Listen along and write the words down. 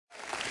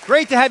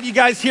Great to have you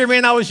guys here,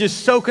 man. I was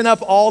just soaking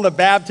up all the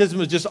baptism.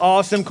 It was just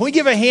awesome. Can we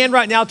give a hand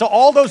right now to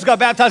all those who got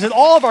baptized at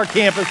all of our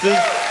campuses?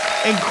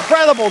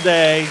 Incredible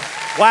day.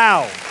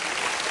 Wow.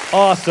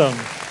 Awesome.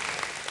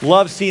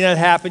 Love seeing that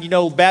happen. You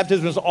know,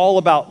 baptism is all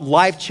about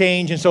life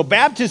change. And so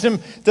baptism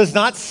does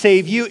not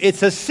save you.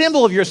 It's a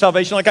symbol of your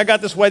salvation. Like I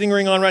got this wedding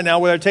ring on right now,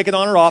 whether I take it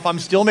on or off. I'm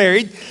still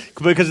married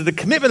because of the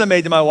commitment I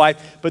made to my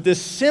wife. But this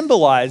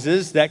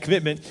symbolizes that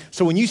commitment.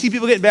 So when you see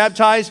people getting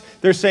baptized,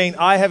 they're saying,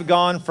 I have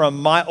gone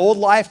from my old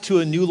life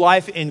to a new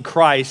life in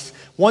Christ.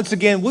 Once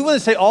again, we want to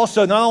say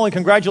also, not only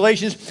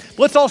congratulations, but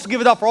let's also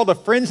give it up for all the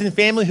friends and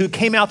family who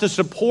came out to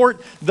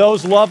support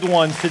those loved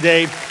ones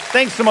today.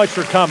 Thanks so much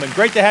for coming.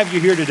 Great to have you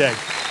here today.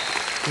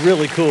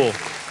 Really cool.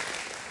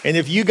 And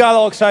if you got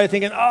all excited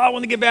thinking, I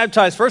want to get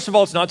baptized, first of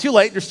all, it's not too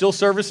late. There's still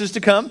services to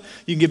come.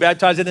 You can get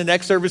baptized in the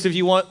next service if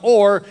you want,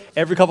 or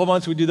every couple of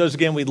months we do those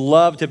again. We'd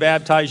love to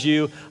baptize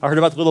you. I heard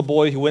about the little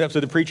boy who went up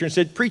to the preacher and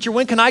said, Preacher,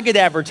 when can I get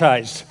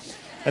advertised?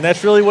 And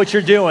that's really what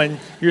you're doing.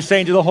 You're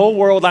saying to the whole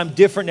world, I'm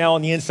different now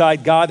on the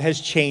inside. God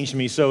has changed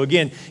me. So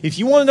again, if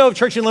you want to know if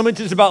Church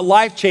Unlimited is about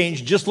life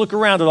change, just look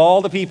around at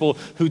all the people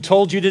who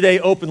told you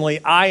today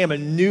openly, I am a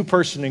new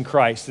person in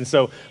Christ. And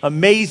so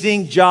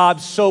amazing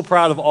job. So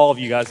proud of all of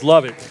you guys.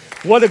 Love it.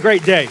 What a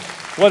great day.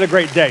 What a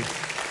great day.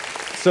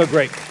 So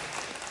great.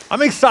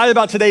 I'm excited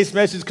about today's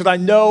message because I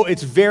know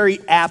it's very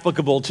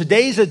applicable.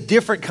 Today's a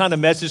different kind of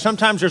message.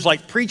 Sometimes there's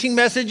like preaching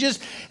messages,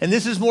 and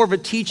this is more of a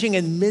teaching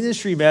and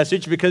ministry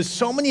message because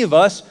so many of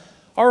us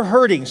are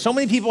hurting. So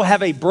many people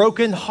have a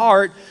broken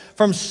heart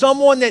from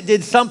someone that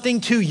did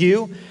something to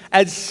you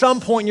at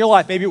some point in your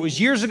life. Maybe it was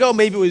years ago,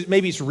 maybe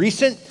it's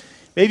recent.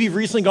 Maybe you've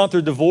recently gone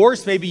through a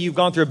divorce. Maybe you've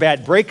gone through a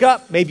bad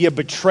breakup. Maybe a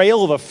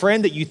betrayal of a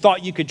friend that you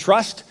thought you could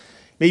trust.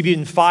 Maybe you've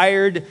been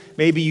fired.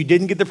 Maybe you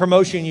didn't get the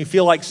promotion and you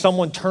feel like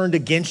someone turned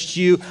against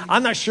you.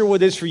 I'm not sure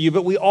what it is for you,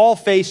 but we all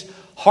face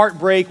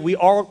heartbreak. We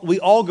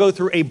all go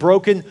through a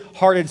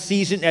broken-hearted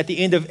season. At the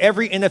end of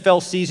every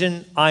NFL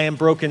season, I am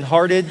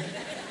broken-hearted.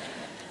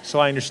 So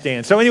I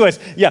understand. So anyways,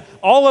 yeah,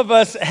 all of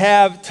us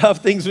have tough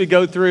things we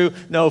go through.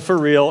 No, for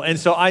real. And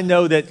so I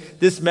know that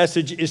this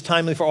message is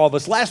timely for all of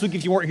us. Last week,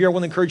 if you weren't here, I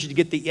want to encourage you to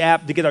get the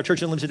app, to get our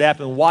Church Unlimited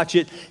app and watch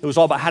it. It was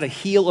all about how to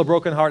heal a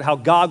broken heart, how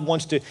God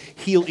wants to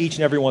heal each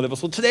and every one of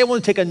us. Well, today I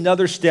want to take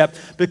another step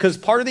because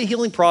part of the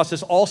healing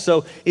process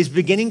also is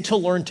beginning to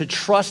learn to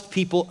trust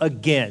people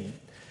again.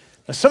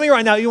 Now, some of you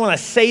right now, you want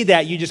to say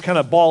that, you just kind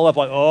of ball up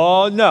like,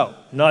 oh, no,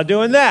 not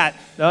doing that.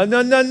 No,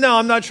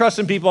 I'm not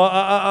trusting people.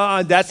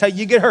 That's how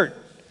you get hurt.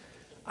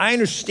 I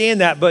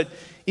understand that, but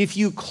if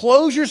you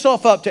close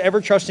yourself up to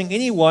ever trusting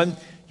anyone,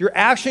 you're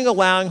actually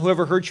allowing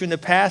whoever hurt you in the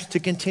past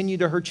to continue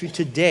to hurt you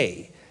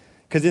today.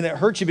 Because then it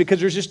hurts you because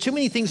there's just too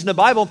many things in the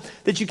Bible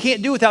that you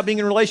can't do without being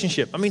in a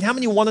relationship. I mean, how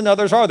many one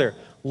another's are there?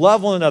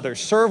 Love one another,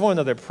 serve one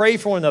another, pray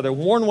for one another,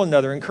 warn one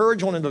another,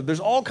 encourage one another. There's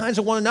all kinds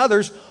of one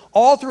another's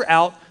all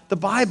throughout the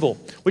Bible,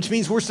 which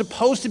means we're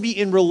supposed to be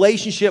in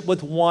relationship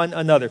with one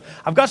another.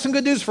 I've got some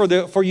good news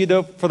for you,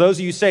 though, for those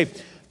of you who say,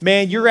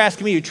 man, you're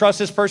asking me to trust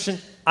this person.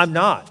 I'm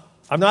not.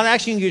 I'm not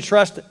asking you to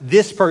trust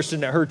this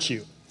person that hurts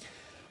you.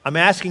 I'm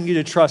asking you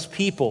to trust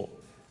people.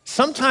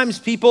 Sometimes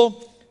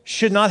people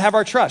should not have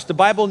our trust. The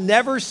Bible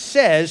never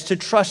says to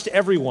trust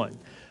everyone,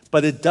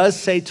 but it does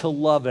say to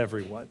love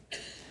everyone.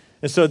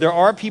 And so there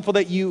are people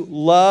that you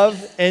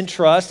love and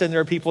trust, and there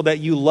are people that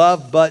you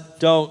love but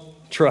don't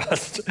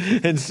trust.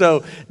 And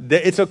so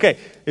it's okay.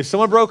 If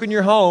someone broke in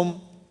your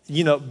home,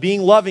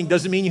 being loving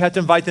doesn't mean you have to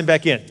invite them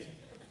back in.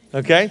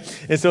 Okay?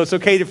 And so it's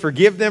okay to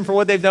forgive them for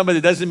what they've done, but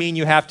it doesn't mean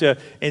you have to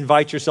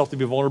invite yourself to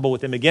be vulnerable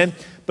with them again.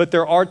 But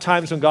there are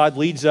times when God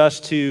leads us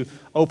to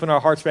open our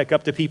hearts back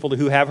up to people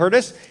who have hurt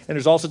us. And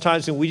there's also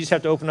times when we just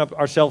have to open up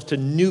ourselves to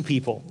new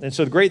people. And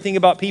so the great thing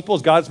about people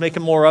is God's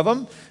making more of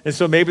them. And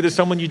so maybe there's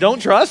someone you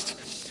don't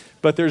trust,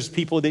 but there's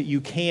people that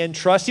you can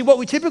trust. See, what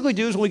we typically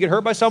do is when we get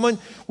hurt by someone,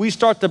 we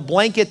start to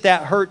blanket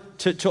that hurt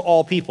to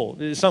all people.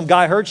 Some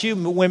guy hurts you,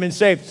 women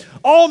say,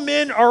 all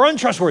men are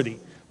untrustworthy.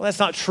 Well, that's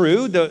not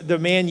true. The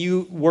man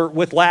you were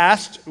with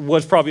last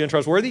was probably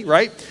untrustworthy,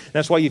 right?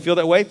 That's why you feel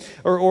that way.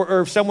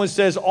 Or if someone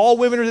says, all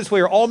women are this way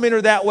or all men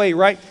are that way,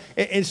 right?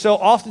 And so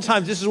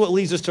oftentimes this is what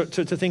leads us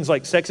to things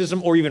like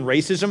sexism or even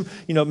racism.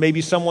 Maybe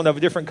someone of a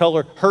different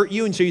color hurt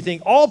you, and so you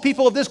think all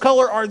people of this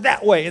color are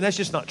that way, and that's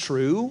just not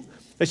true.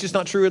 That's just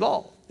not true at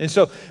all. And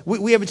so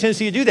we have a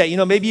tendency to do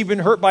that. Maybe you've been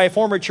hurt by a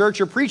former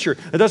church or preacher.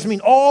 It doesn't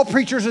mean all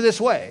preachers are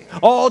this way.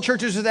 All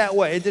churches are that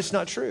way. It's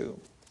not true.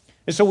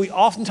 And so we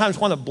oftentimes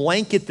want to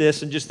blanket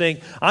this and just think,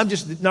 I'm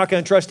just not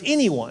going to trust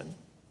anyone.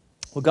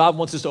 Well, God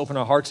wants us to open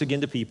our hearts again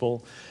to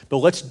people, but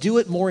let's do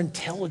it more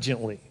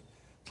intelligently.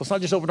 So let's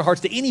not just open our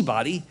hearts to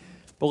anybody,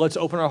 but let's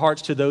open our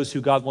hearts to those who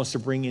God wants to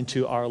bring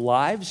into our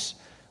lives.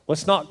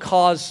 Let's not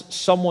cause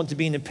someone to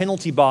be in a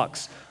penalty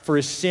box for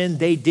a sin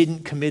they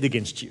didn't commit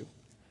against you.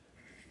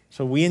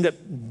 So we end up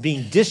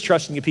being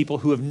distrusting of people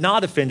who have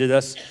not offended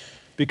us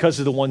because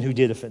of the one who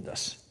did offend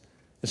us.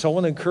 And so I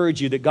want to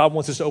encourage you that God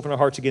wants us to open our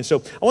hearts again.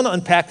 So I want to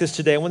unpack this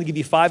today. I want to give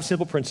you 5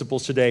 simple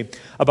principles today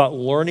about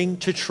learning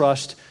to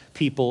trust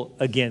people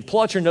again.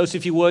 Pull out your notes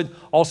if you would.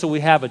 Also, we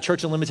have a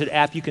Church Unlimited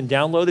app you can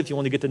download if you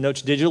want to get the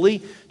notes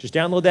digitally. Just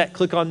download that,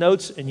 click on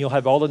notes, and you'll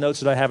have all the notes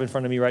that I have in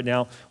front of me right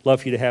now.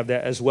 Love for you to have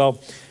that as well.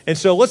 And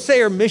so let's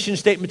say our mission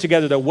statement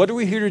together, though. What are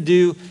we here to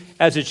do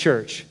as a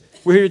church?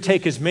 We're here to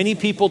take as many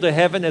people to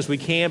heaven as we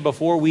can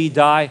before we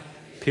die,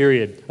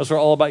 period. That's what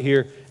we're all about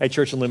here at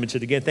Church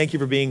Unlimited. Again, thank you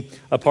for being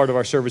a part of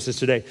our services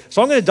today.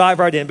 So I'm going to dive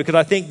right in because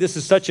I think this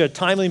is such a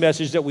timely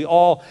message that we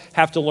all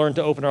have to learn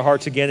to open our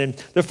hearts again. And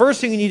the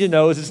first thing you need to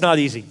know is it's not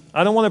easy.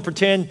 I don't want to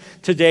pretend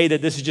today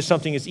that this is just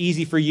something that's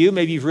easy for you.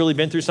 Maybe you've really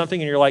been through something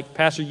and you're like,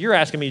 Pastor, you're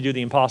asking me to do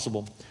the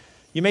impossible.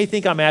 You may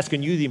think I'm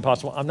asking you the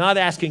impossible. I'm not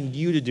asking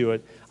you to do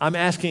it. I'm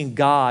asking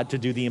God to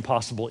do the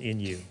impossible in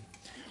you.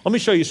 Let me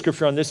show you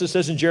scripture on this. It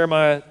says in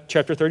Jeremiah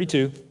chapter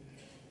 32,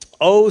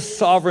 "O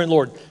sovereign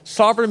Lord."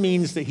 Sovereign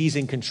means that he's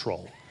in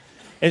control.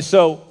 And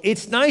so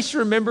it's nice to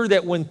remember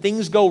that when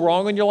things go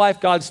wrong in your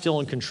life, God's still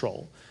in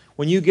control.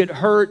 When you get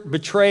hurt,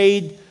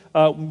 betrayed,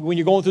 when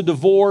you're going through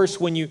divorce,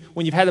 when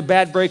you've had a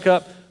bad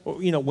breakup,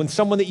 when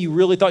someone that you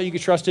really thought you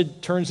could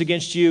trusted turns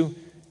against you,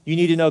 you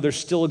need to know there's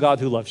still a God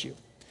who loves you.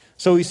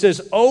 So he says,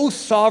 "O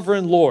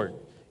sovereign Lord,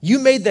 you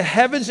made the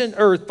heavens and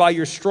earth by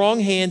your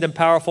strong hand and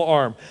powerful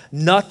arm.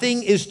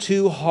 Nothing is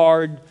too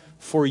hard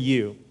for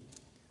you."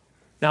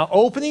 Now,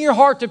 opening your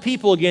heart to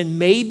people again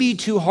may be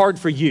too hard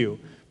for you,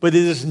 but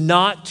it is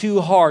not too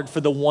hard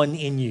for the one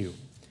in you.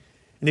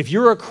 And if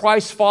you're a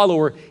Christ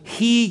follower,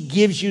 he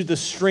gives you the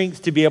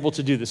strength to be able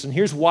to do this. And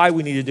here's why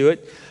we need to do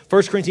it.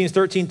 1 Corinthians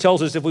 13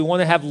 tells us if we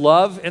want to have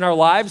love in our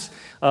lives,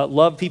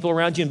 love people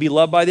around you and be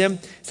loved by them,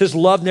 it says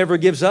love never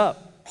gives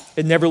up.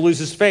 It never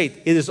loses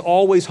faith. It is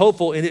always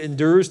hopeful and it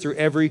endures through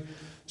every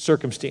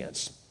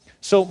circumstance.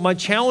 So my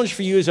challenge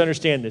for you is to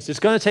understand this. It's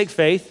going to take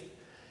faith.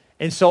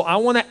 And so I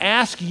want to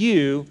ask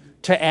you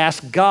to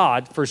ask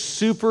God for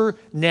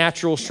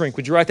supernatural strength.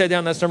 Would you write that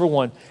down? That's number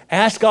 1.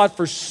 Ask God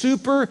for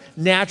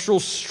supernatural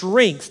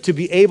strength to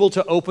be able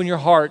to open your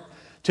heart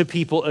to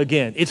people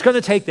again. It's going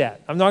to take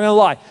that. I'm not going to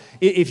lie.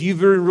 If you've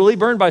been really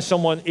burned by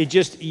someone,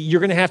 you're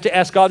going to have to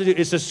ask God to do it.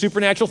 It's a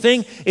supernatural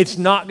thing. It's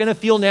not going to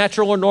feel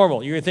natural or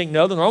normal. You're going to think,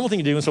 no, the normal thing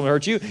to do when someone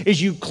hurts you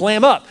is you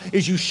clam up,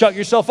 is you shut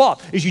yourself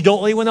off, is you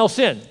don't let anyone else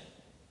in.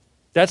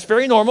 That's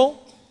very normal.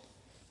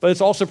 But it's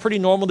also pretty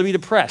normal to be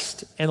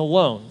depressed and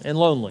alone and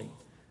lonely.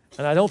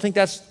 And I don't think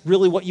that's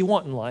really what you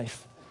want in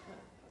life.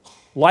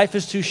 Life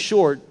is too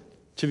short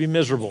to be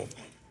miserable.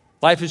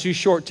 Life is too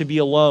short to be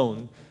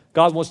alone.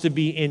 God wants to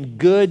be in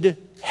good,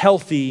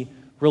 healthy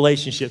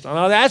relationships. I'm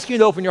not asking you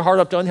to open your heart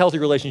up to unhealthy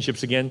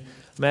relationships again.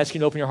 I'm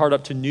asking you to open your heart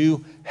up to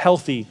new,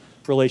 healthy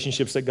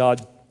relationships that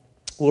God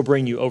will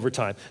bring you over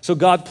time. So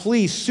God,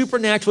 please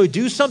supernaturally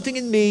do something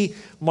in me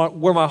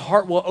where my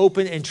heart will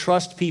open and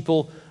trust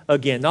people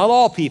again. Not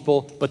all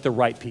people, but the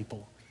right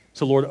people.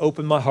 So Lord,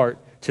 open my heart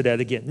to that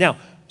again. Now,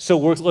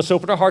 let's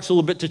open our hearts a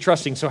little bit to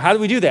trusting. So how do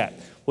we do that?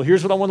 Well,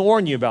 here's what I want to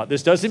warn you about.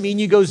 This doesn't mean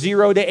you go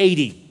 0 to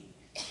 80.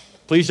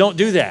 Please don't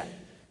do that.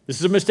 This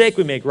is a mistake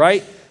we make,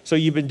 right? So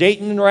you've been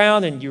dating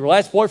around and your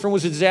last boyfriend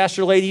was a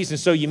disaster, ladies, and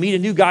so you meet a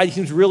new guy, he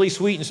seems really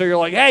sweet, and so you're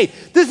like, hey,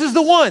 this is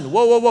the one.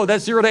 Whoa,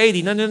 that's 0 to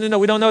 80. No,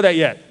 we don't know that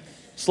yet.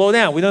 Slow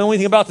down. We don't know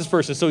anything about this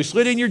person. So he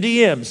slid in your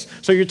DMs.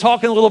 So you're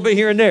talking a little bit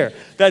here and there.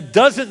 That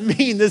doesn't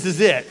mean this is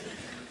it.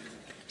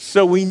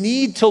 So we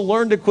need to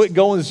learn to quit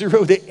going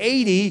 0 to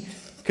 80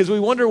 because we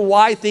wonder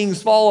why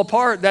things fall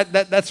apart.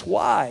 That's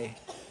why.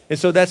 And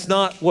so that's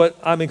not what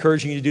I'm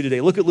encouraging you to do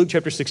today. Look at Luke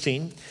chapter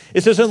 16.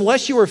 It says,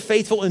 unless you are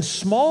faithful in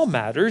small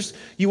matters,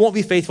 you won't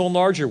be faithful in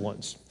larger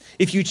ones.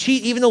 If you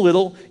cheat even a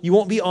little, you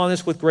won't be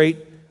honest with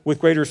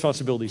greater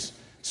responsibilities.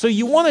 So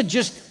you want to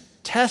just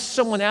test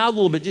someone out a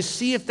little bit. Just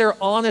see if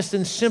they're honest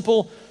in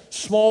simple,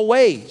 small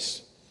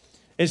ways.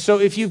 And so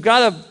if you've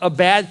got a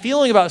bad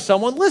feeling about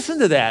someone, listen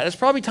to that. It's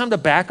probably time to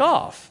back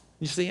off.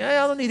 You say, hey,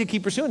 I don't need to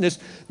keep pursuing this.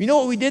 You know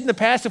what we did in the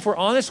past? If we're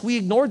honest, we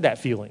ignored that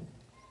feeling.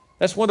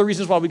 That's one of the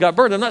reasons why we got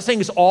burned. I'm not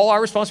saying it's all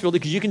our responsibility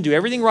because you can do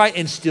everything right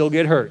and still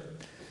get hurt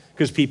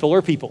because people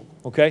are people,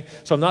 okay?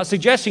 So I'm not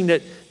suggesting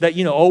that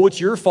it's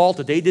your fault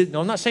that they did.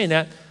 No, I'm not saying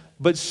that.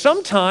 But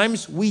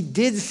sometimes we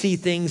did see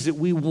things that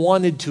we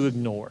wanted to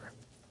ignore.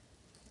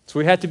 So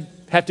we have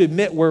to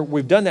admit where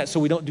we've done that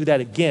so we don't do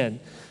that again.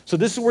 So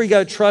this is where you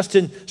got to trust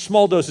in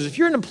small doses. If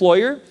you're an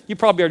employer, you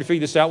probably already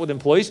figured this out with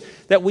employees,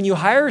 that when you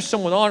hire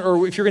someone on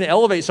or if you're going to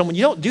elevate someone,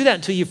 you don't do that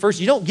until you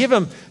don't give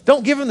them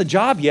the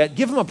job yet.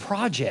 Give them a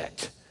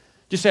project.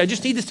 Just say, I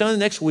just need this done the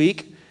next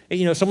week.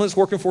 And, someone that's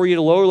working for you at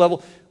a lower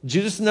level,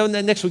 do this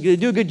next week.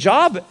 Do a good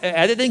job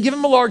at it, then give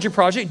them a larger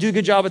project, do a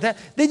good job at that.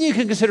 Then you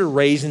can consider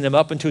raising them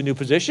up into a new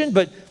position,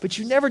 but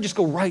you never just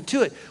go right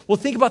to it. Well,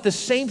 think about the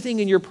same thing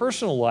in your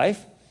personal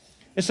life.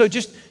 And so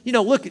just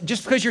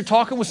because you're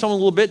talking with someone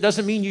a little bit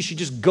doesn't mean you should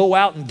just go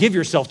out and give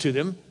yourself to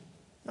them.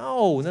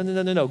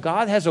 No.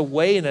 God has a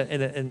way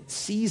and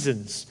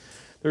seasons.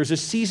 There's a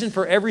season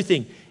for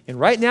everything. And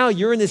right now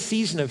you're in the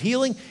season of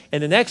healing,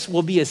 and the next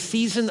will be a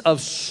season of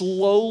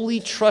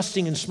slowly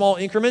trusting in small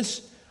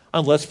increments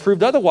Unless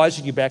proved otherwise,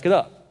 then you back it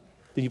up.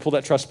 Then you pull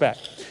that trust back.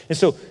 And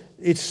so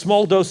it's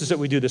small doses that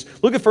we do this.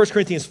 Look at 1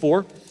 Corinthians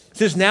 4. It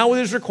says, now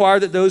it is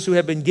required that those who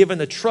have been given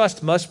the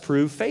trust must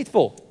prove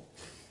faithful.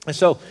 And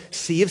so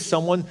see if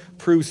someone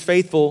proves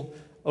faithful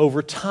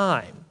over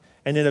time.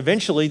 And then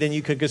eventually, then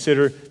you can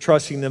consider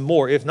trusting them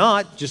more. If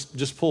not,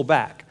 just pull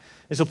back.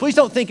 And so please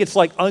don't think it's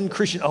like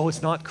unchristian. Oh,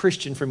 it's not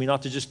Christian for me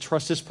not to just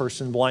trust this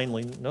person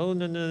blindly. No,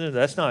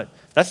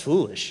 that's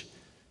foolish.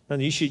 No,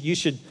 you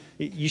should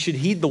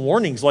heed the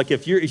warnings. Like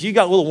if you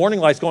got little warning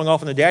lights going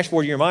off on the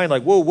dashboard of your mind,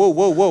 like,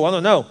 whoa, I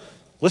don't know.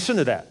 Listen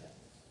to that.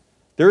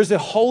 There is a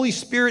Holy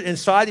Spirit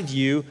inside of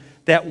you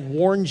that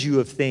warns you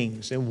of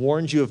things and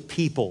warns you of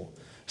people.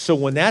 So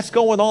when that's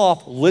going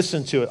off,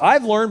 listen to it.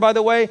 I've learned, by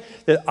the way,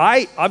 that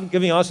I'm going to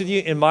be honest with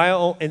you, in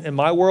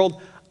my world,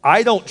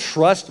 I don't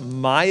trust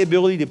my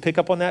ability to pick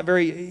up on that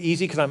very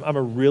easy because I'm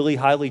a really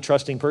highly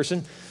trusting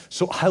person.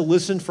 So I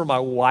listen for my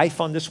wife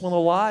on this one a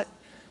lot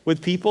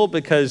with people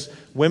because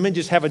women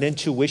just have an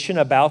intuition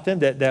about them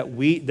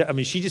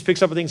she just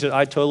picks up on things that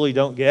I totally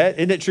don't get.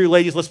 Isn't it true,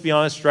 ladies? Let's be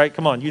honest, right?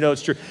 Come on, you know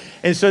it's true.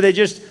 And so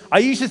I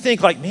used to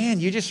think like,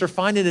 man, you just are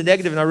finding the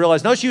negative. And I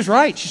realized, no, she was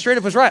right. She straight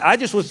up was right. I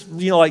just was,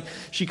 like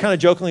she kind of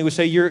jokingly would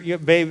say, you're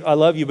babe, I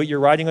love you, but you're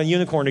riding on a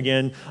unicorn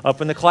again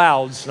up in the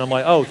clouds. And I'm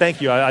like, oh, thank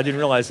you. I didn't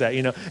realize that,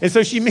 And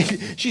so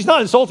she's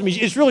not insulting me.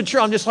 It's really true.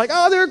 I'm just like,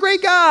 oh, they're a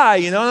great guy,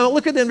 And I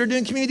look at them, they're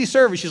doing community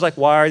service. She's like,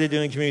 why are they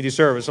doing community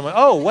service? I'm like,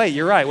 oh, wait,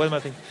 you're right. What am I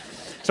thinking?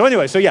 So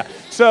anyway,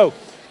 so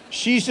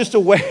she's just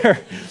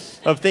aware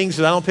of things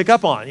that I don't pick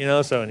up on,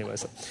 So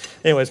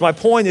anyways, my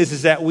point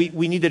is that we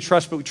need to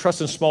trust, but we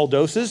trust in small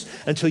doses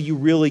until you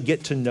really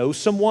get to know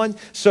someone.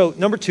 So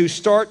number 2,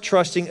 start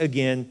trusting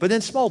again, but in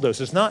small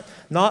doses, not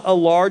a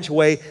large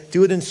way.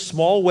 Do it in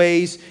small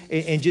ways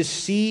and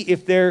just see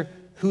if they're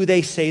who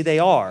they say they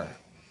are.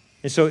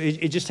 And so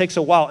it just takes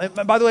a while.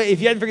 And by the way, if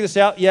you hadn't figured this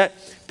out yet,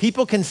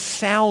 people can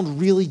sound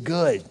really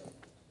good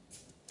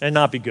and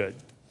not be good.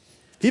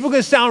 People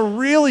can sound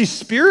really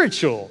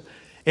spiritual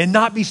and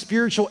not be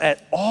spiritual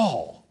at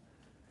all.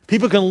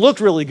 People can look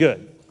really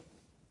good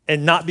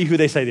and not be who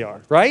they say they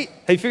are, right?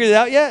 Have you figured it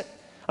out yet?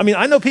 I mean,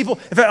 I know people,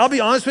 in fact, I'll be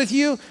honest with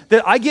you,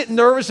 that I get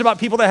nervous about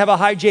people that have a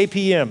high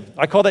JPM.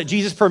 I call that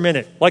Jesus per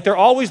minute. Like they're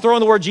always throwing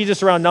the word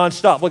Jesus around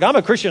nonstop. Look, I'm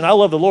a Christian. I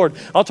love the Lord.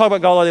 I'll talk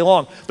about God all day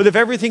long. But if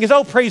everything is,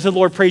 oh, praise the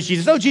Lord, praise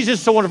Jesus. Oh, Jesus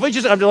is so wonderful. I'm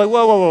just like,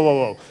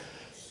 whoa.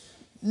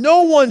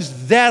 No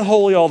one's that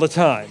holy all the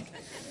time.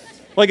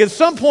 Like at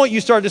some point you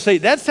start to say,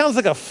 that sounds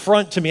like a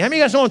front to me. How many of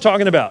you guys know what I'm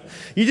talking about?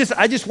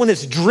 When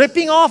it's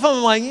dripping off,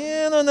 I'm like,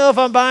 I don't know if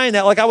I'm buying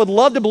that. Like I would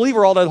love to believe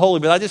we're all that holy,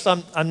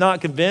 but I'm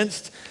not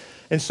convinced.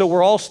 And so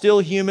we're all still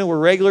human. We're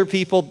regular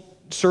people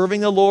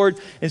serving the Lord.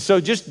 And so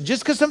just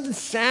because something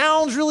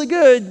sounds really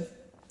good,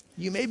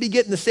 you may be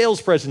getting the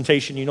sales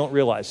presentation. You don't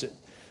realize it.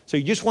 So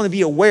you just want to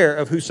be aware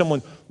of who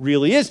someone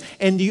really is.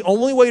 And the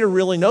only way to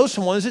really know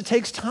someone is it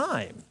takes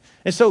time.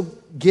 And so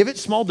give it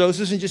small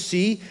doses and just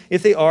see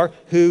if they are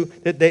who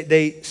that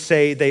they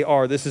say they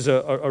are. This is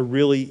a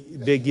really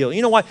big deal.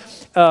 You know why?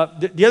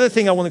 The other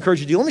thing I want to encourage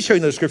you to do, let me show you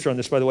another scripture on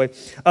this, by the way.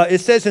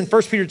 It says in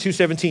 1 Peter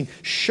 2:17,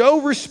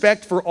 show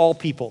respect for all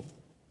people.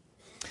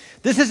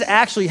 This is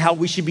actually how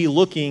we should be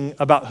looking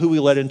about who we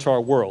let into our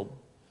world.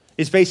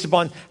 It's based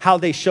upon how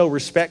they show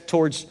respect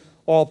towards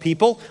all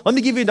people. Let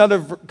me give you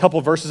another couple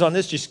of verses on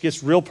this. Just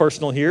gets real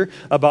personal here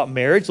about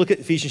marriage. Look at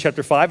Ephesians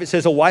chapter 5. It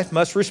says, a wife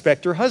must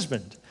respect her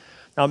husband.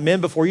 Now,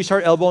 men, before you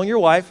start elbowing your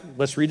wife,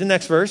 let's read the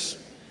next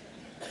verse.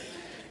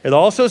 It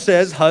also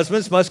says,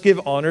 husbands must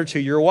give honor to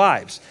your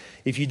wives.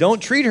 If you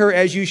don't treat her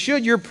as you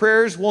should, your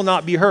prayers will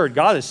not be heard.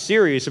 God is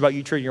serious about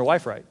you treating your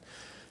wife right.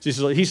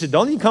 So he said,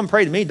 don't even come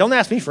pray to me. Don't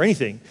ask me for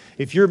anything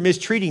if you're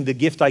mistreating the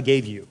gift I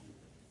gave you.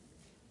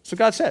 So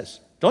God says,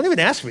 don't even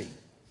ask me.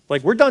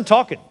 Like, we're done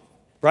talking,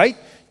 right?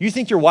 You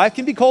think your wife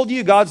can be cold to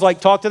you? God's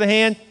like, talk to the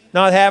hand,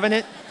 not having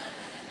it.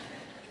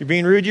 You're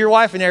being rude to your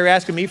wife and they're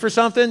asking me for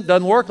something.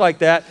 Doesn't work like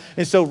that.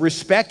 And so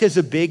respect is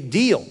a big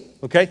deal,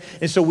 okay?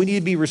 And so we need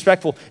to be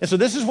respectful. And so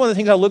this is one of the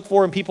things I look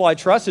for in people I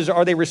trust is,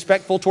 are they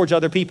respectful towards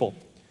other people?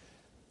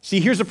 See,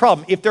 here's the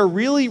problem. If they're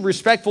really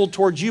respectful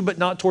towards you but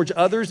not towards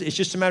others, it's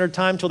just a matter of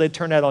time until they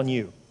turn that on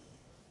you.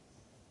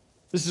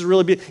 This is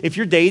really big. If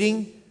you're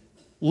dating,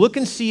 look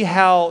and see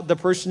how the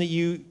person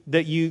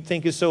that you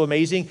think is so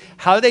amazing,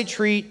 how do they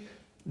treat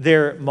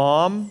their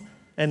mom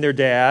and their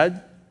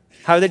dad?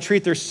 How do they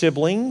treat their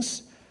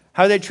siblings?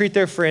 How they treat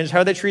their friends,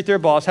 how they treat their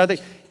boss, how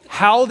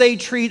they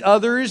treat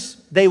others,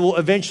 they will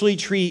eventually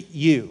treat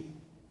you.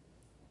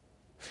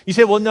 You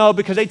say, well, no,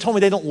 because they told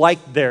me they don't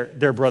like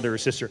their brother or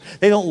sister.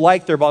 They don't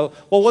like their brother.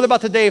 Well, what about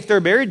today if they're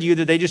married to you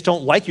that they just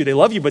don't like you? They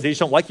love you, but they just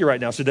don't like you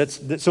right now. So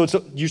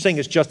you're saying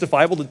it's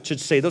justifiable to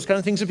say those kind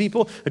of things to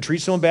people, to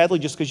treat someone badly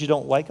just because you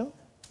don't like them?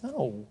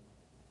 No.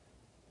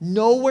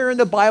 Nowhere in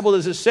the Bible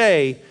does it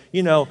say,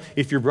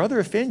 if your brother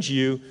offends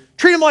you,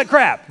 treat him like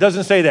crap.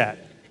 Doesn't say that.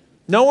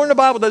 Nowhere in the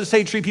Bible does it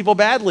say treat people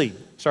badly.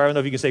 Sorry, I don't know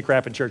if you can say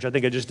crap in church. I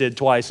think I just did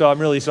twice, so I'm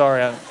really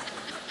sorry.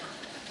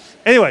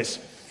 Anyways,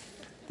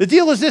 the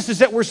deal is this, is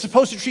that we're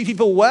supposed to treat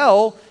people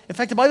well. In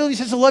fact, the Bible even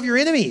says to love your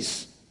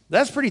enemies.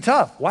 That's pretty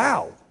tough.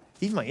 Wow.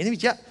 Even my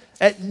enemies, yeah.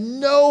 At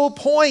no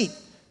point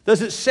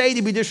does it say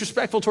to be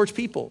disrespectful towards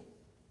people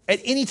at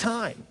any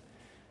time.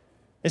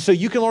 And so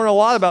you can learn a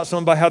lot about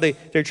someone by how they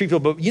treat people.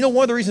 But you know,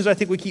 one of the reasons I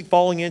think we keep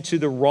falling into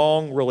the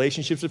wrong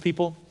relationships with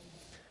people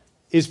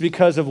is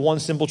because of one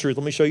simple truth.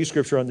 Let me show you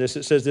scripture on this.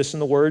 It says this in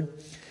the Word.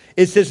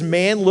 It says,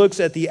 man looks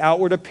at the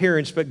outward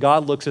appearance, but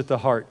God looks at the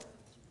heart.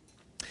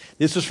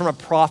 This was from a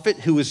prophet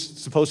who was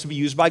supposed to be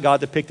used by God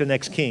to pick the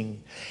next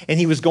king. And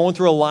he was going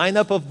through a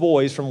lineup of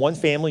boys from one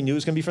family, knew it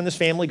was going to be from this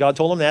family. God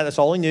told him that. That's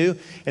all he knew.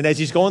 And as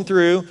he's going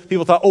through,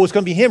 people thought, oh, it's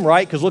going to be him,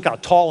 right? Because look how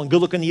tall and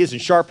good looking he is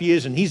and sharp he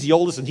is, and he's the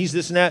oldest and he's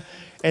this and that.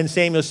 And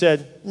Samuel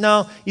said,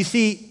 no, you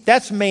see,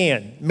 that's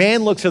man.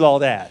 Man looks at all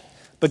that.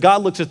 But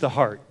God looks at the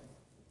heart.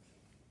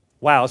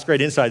 Wow, that's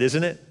great insight,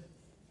 isn't it?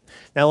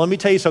 Now, let me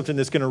tell you something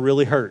that's going to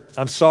really hurt.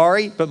 I'm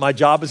sorry, but my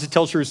job is to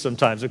tell truth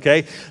sometimes,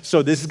 okay?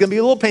 So this is going to be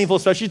a little painful,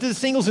 especially to the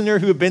singles in there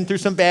who have been through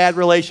some bad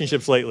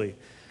relationships lately.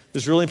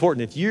 This is really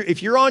important.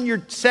 If you're on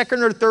your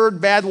second or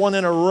third bad one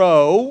in a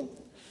row,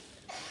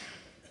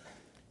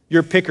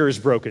 your picker is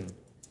broken.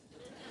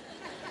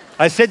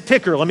 I said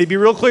picker. Let me be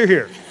real clear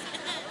here.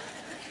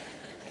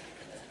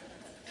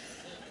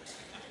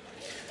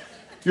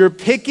 You're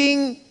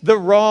picking the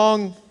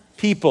wrong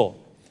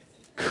people.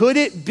 Could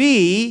it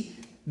be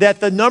that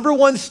the number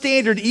one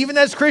standard, even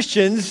as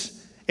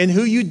Christians, in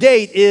who you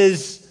date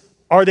is,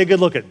 are they good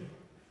looking?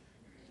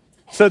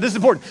 So this is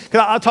important.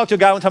 Because I'll talk to a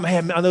guy one time, hey,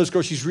 I know this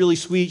girl, she's really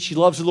sweet, she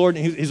loves the Lord,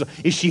 and he's like,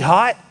 is she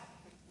hot?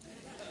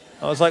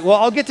 I was like, well,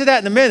 I'll get to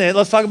that in a minute.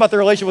 Let's talk about the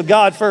relationship with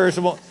God first.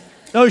 Well,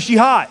 no, is she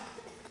hot?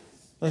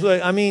 I was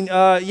like,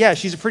 yeah,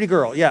 she's a pretty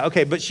girl. Yeah,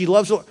 okay, but she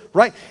loves the Lord,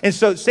 right? And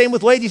so same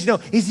with ladies,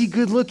 is he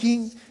good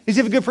looking? Does he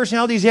have a good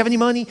personality? Does he have any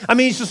money?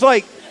 It's just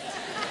like,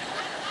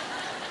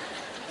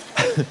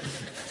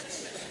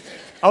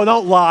 oh,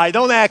 don't lie.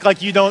 Don't act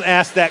like you don't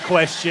ask that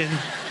question.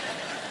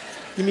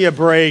 Give me a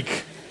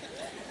break.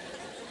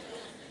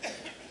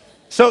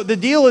 So the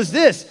deal is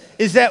this,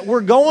 is that we're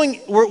looking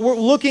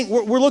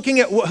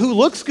at who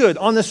looks good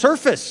on the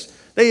surface.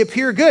 They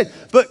appear good,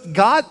 but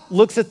God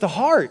looks at the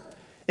heart.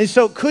 And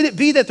so could it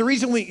be that the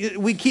reason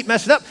we keep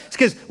messing up is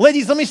because,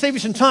 ladies, let me save you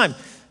some time.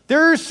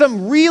 There's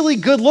some really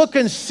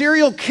good-looking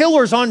serial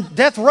killers on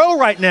death row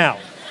right now.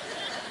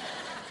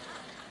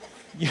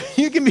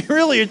 You can be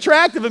really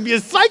attractive and be a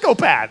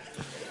psychopath.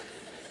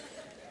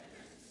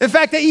 In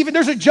fact,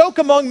 there's a joke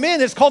among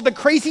men. It's called the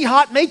crazy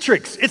hot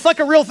matrix. It's like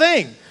a real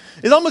thing.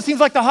 It almost seems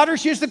like the hotter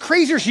she is, the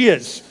crazier she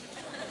is.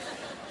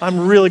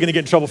 I'm really going to get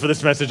in trouble for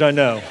this message, I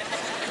know.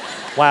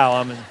 Wow,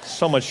 I'm in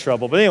so much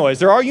trouble. But anyways,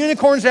 there are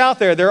unicorns out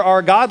there. There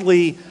are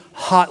godly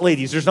hot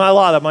ladies. There's not a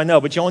lot of them, I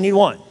know, but you only need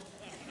one.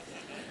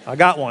 I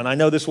got one. I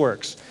know this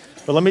works.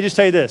 But let me just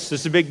say this.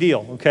 This is a big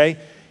deal, okay?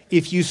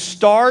 If you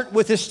start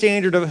with a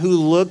standard of who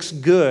looks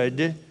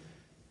good,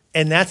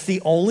 and that's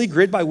the only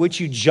grid by which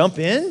you jump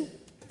in,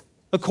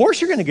 of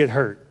course you're going to get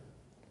hurt.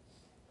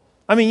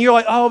 You're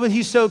like, oh, but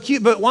he's so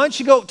cute. But why don't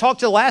you go talk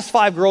to the last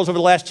 5 girls over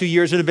the last 2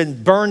 years that have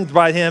been burned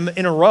by him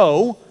in a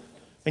row,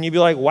 and you'd be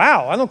like,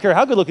 wow, I don't care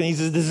how good looking he's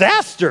a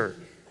disaster.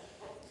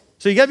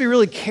 So you got to be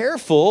really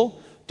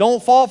careful.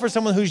 Don't fall for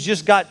someone who's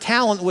just got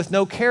talent with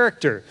no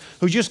character,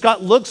 who just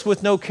got looks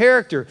with no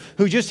character,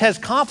 who just has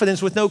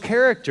confidence with no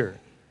character.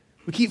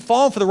 We keep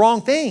falling for the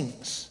wrong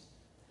things.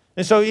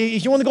 And so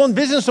if you want to go in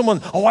business with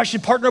someone, oh, I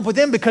should partner up with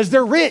them because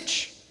they're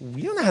rich.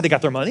 You don't know how they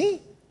got their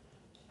money.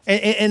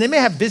 And they may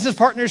have business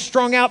partners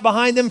strung out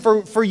behind them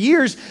for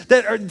years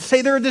that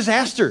say they're a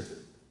disaster.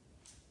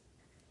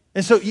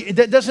 And so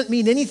that doesn't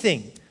mean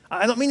anything.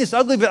 I don't mean it's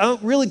ugly, but I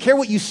don't really care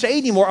what you say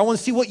anymore. I want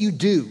to see what you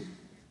do.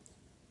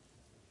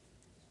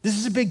 This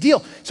is a big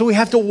deal. So we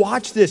have to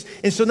watch this.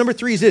 And so number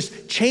 3 is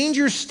this: change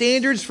your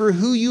standards for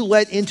who you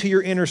let into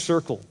your inner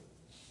circle.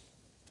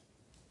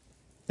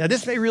 Now,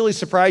 this may really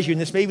surprise you,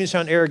 and this may even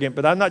sound arrogant,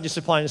 but I'm not just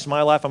applying this to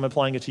my life, I'm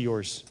applying it to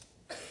yours.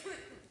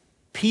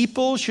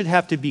 People should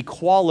have to be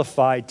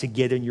qualified to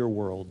get in your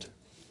world.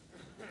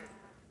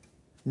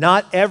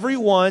 Not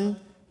everyone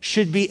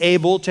should be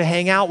able to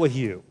hang out with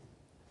you.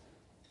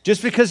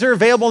 Just because they're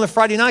available on a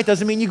Friday night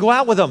doesn't mean you go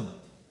out with them.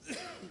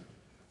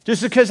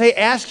 Just because they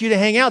ask you to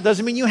hang out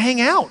doesn't mean you hang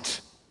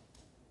out.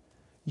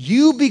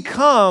 You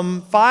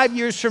become, 5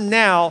 years from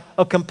now,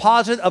 a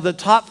composite of the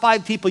top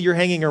 5 people you're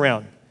hanging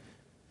around.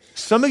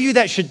 Some of you,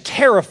 that should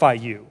terrify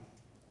you.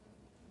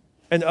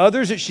 And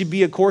others, it should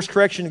be a course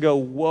correction to go,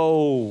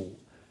 whoa,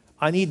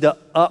 I need to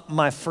up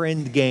my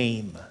friend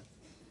game.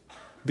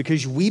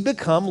 Because we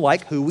become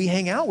like who we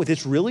hang out with.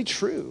 It's really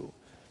true.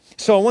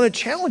 So I want to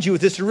challenge you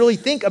with this to really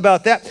think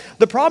about that.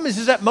 The problem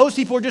is that most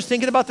people are just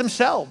thinking about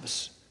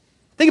themselves.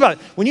 Think about it.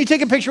 When you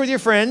take a picture with your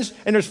friends,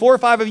 and there's 4 or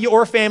 5 of you,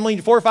 or family,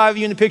 4 or 5 of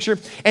you in the picture,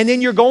 and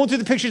then you're going through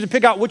the pictures to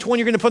pick out which one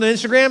you're going to put on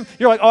Instagram,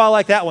 you're like, oh, I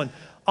like that one.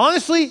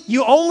 Honestly,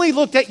 you only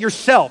looked at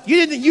yourself.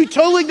 You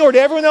totally ignored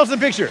everyone else in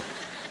the picture.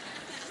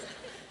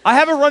 I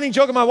have a running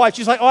joke with my wife.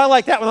 She's like, oh, I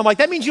like that one. I'm like,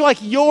 that means you like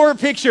your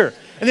picture.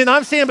 And then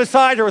I'm standing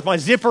beside her with my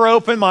zipper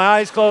open, my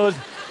eyes closed.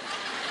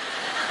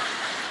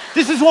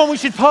 This is one we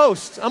should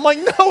post. I'm like,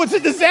 no, it's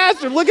a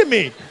disaster. Look at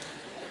me.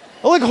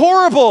 I look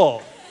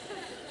horrible.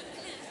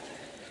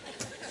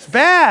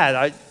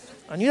 bad.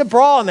 I need a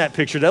bra in that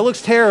picture. That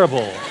looks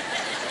terrible.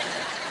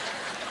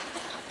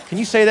 Can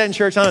you say that in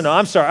church? I don't know.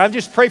 I'm sorry. I'm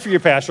just pray for your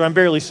pastor. I'm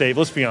barely saved.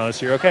 Let's be honest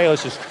here, okay?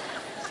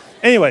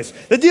 Anyways,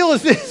 the deal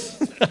is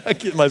this. I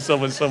get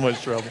myself in so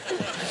much trouble.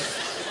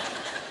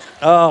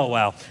 Oh,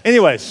 wow.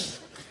 Anyways,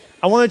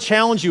 I want to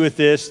challenge you with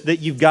this, that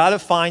you've got to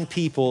find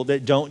people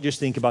that don't just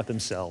think about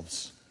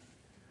themselves.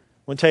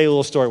 I want to tell you a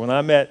little story. When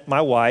I met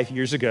my wife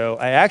years ago,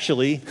 I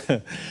actually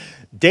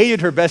dated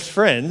her best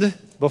friend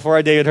before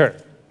I dated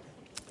her.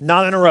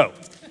 Not in a row.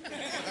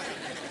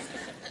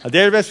 I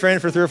dated her best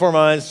friend for 3 or 4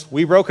 months.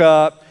 We broke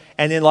up.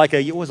 And then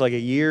it was like a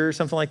year or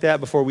something like that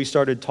before we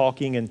started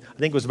talking. And I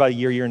think it was about a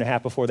year and a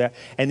half before that.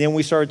 And then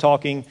we started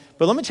talking.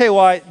 But let me tell you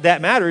why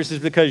that matters is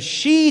because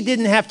she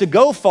didn't have to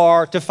go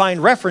far to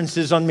find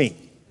references on me.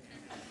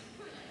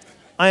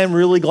 I am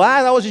really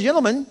glad I was a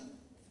gentleman.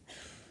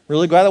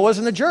 Really glad I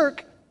wasn't a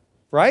jerk,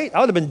 right? I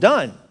would have been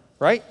done,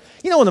 right?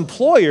 You know, an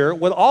employer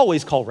would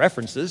always call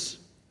references.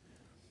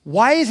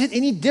 Why is it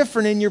any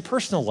different in your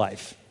personal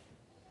life?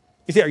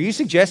 You say, are you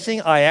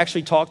suggesting I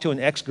actually talk to an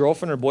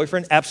ex-girlfriend or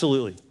boyfriend?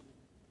 Absolutely.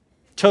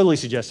 Totally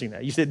suggesting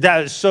that. You said,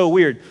 that is so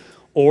weird.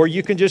 Or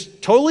you can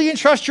just totally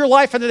entrust your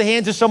life into the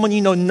hands of someone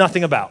you know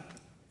nothing about.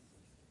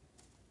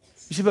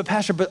 You say, but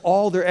Pastor,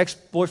 all their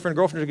ex-boyfriend or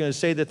girlfriend are going to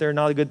say that they're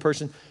not a good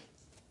person.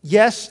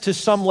 Yes, to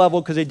some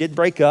level, because they did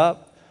break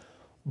up.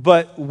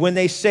 But when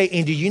they say,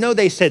 and do you know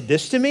they said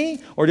this to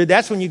me? Or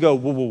that's when you go,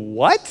 well,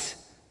 what?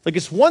 Like,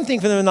 it's one thing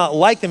for them to not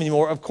like them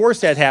anymore. Of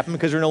course that happened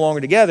because they're no longer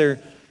together.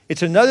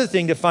 It's another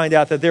thing to find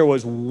out that there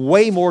was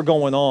way more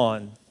going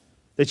on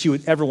that you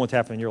would ever want to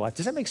happen in your life.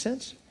 Does that make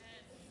sense?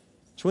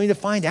 So we need to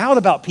find out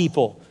about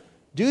people.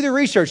 Do the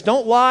research.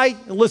 Don't lie.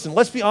 Listen,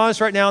 let's be honest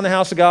right now in the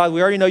house of God.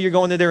 We already know you're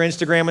going to their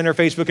Instagram and their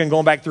Facebook and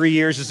going back 3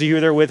 years to see who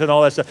they're with and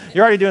all that stuff.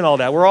 You're already doing all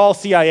that. We're all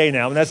CIA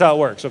now, and that's how it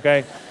works,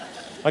 okay?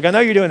 Like, I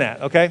know you're doing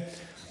that, okay?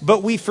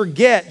 But we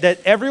forget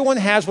that everyone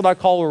has what I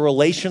call a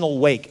relational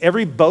wake.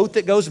 Every boat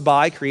that goes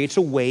by creates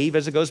a wave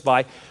as it goes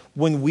by.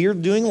 When we're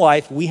doing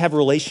life, we have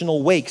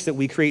relational wakes that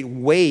we create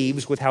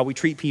waves with how we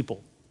treat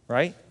people,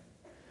 right?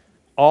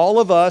 All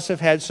of us have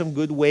had some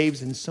good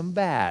waves and some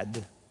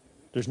bad.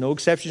 There's no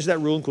exceptions to that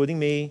rule, including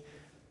me.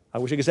 I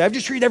wish I could say, I've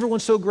just treated everyone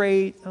so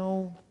great.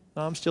 No,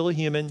 I'm still a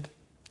human.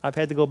 I've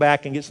had to go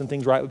back and get some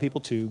things right with people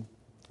too.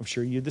 I'm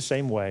sure you're the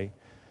same way.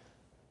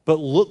 But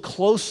look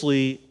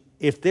closely.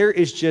 If there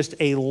is just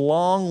a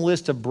long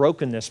list of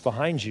brokenness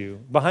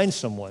behind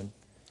someone,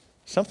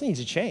 something needs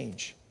to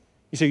change.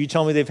 You say, you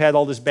tell me they've had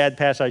all this bad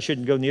past, I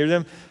shouldn't go near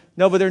them?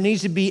 No, but there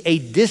needs to be a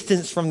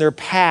distance from their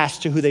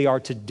past to who they are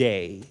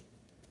today.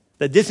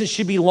 The distance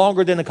should be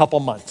longer than a couple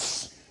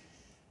months.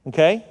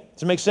 Okay?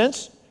 Does it make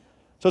sense?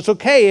 So it's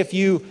okay if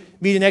you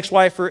meet an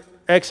ex-wife or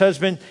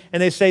ex-husband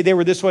and they say they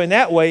were this way and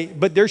that way,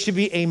 but there should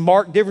be a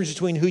marked difference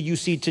between who you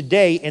see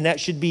today, and that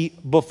should be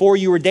before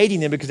you were dating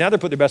them, because now they're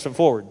putting their best foot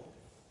forward.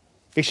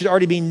 It should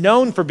already be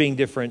known for being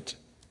different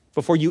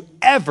before you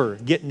ever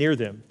get near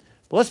them.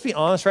 But let's be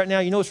honest right now.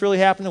 You know what's really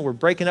happening? We're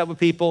breaking up with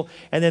people,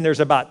 and then there's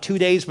about 2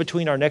 days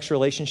between our next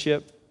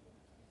relationship.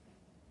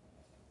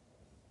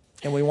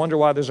 And we wonder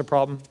why there's a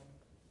problem.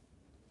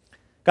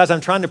 Guys,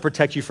 I'm trying to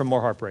protect you from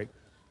more heartbreak.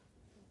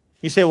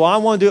 You say, well, I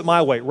want to do it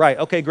my way. Right,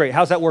 okay, great.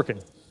 How's that working?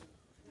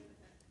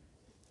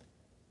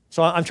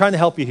 So I'm trying to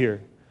help you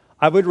here.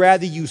 I would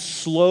rather you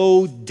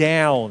slow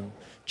down,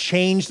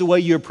 change the way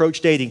you approach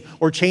dating,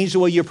 or change the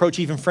way you approach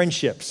even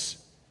friendships.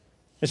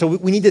 And so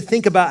we need to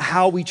think about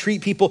how we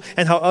treat people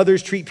and how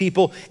others treat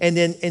people, and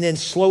then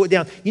slow it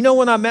down. You know,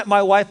 when I met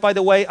my wife, by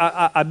the way,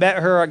 I met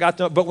her,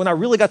 but when I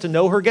really got to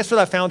know her, guess what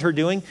I found her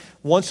doing?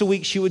 Once or twice a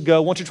week, she would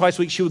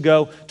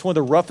go to one of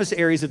the roughest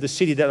areas of the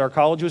city that our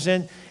college was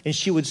in, and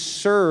she would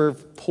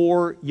serve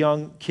poor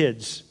young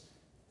kids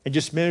and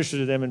just minister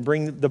to them and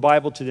bring the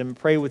Bible to them and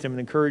pray with them and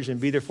encourage them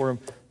and be there for them.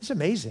 It's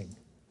amazing.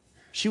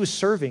 She was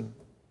serving.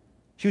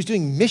 She was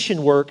doing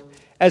mission work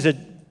as a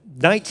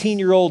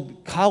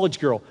 19-year-old college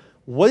girl.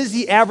 What is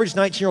the average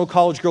 19-year-old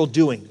college girl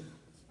doing?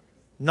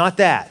 Not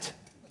that.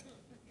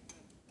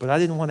 But I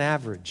didn't want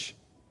average.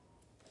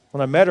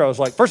 When I met her, I was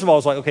like, first of all, I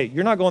was like, okay,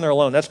 you're not going there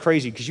alone. That's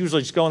crazy, because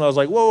usually just going, I was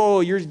like,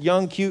 whoa, you're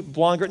young, cute,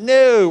 blonde girl.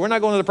 No, we're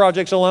not going to the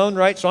projects alone,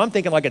 right? So I'm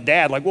thinking like a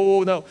dad, like,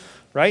 whoa, no,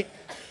 right?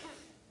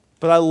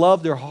 But I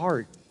loved her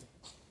heart.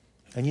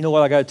 And you know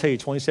what? I got to tell you,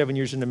 27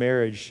 years into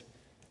marriage,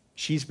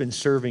 she's been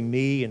serving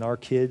me and our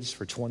kids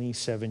for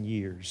 27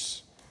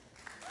 years.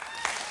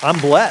 I'm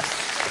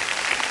blessed.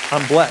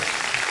 I'm blessed.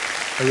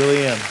 I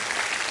really am.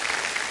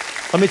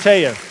 Let me tell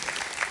you,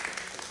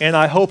 and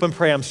I hope and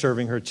pray I'm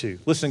serving her too.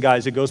 Listen,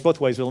 guys, it goes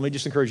both ways, but let me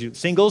just encourage you.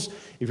 Singles,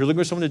 if you're looking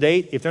for someone to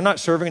date, if they're not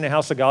serving in the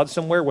house of God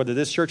somewhere, whether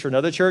this church or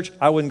another church,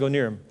 I wouldn't go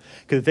near them.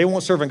 Because if they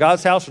won't serve in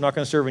God's house, they're not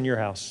going to serve in your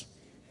house.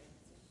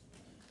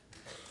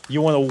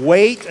 You want to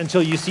wait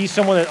until you see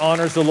someone that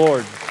honors the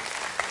Lord.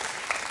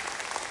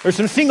 There's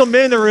some single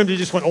men in the room that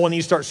just went, I need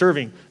to start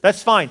serving.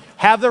 That's fine.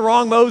 Have the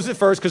wrong motives at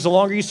first, because the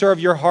longer you serve,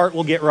 your heart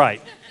will get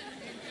right.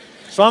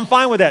 So I'm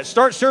fine with that.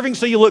 Start serving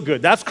so you look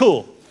good. That's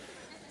cool.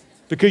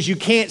 Because you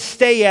can't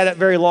stay at it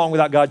very long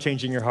without God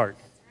changing your heart.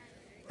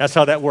 That's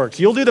how that works.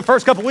 You'll do the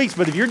first couple weeks,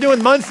 but if you're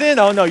doing months in,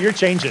 oh no, you're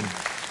changing.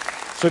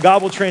 So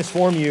God will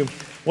transform you. I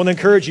want to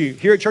encourage you.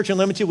 Here at Church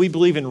Unlimited, we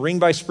believe in ring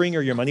by spring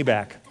or your money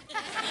back.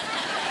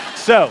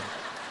 So,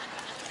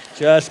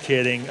 just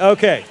kidding.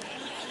 Okay.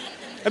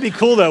 That'd be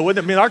cool though,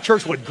 wouldn't it? I mean, our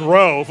church would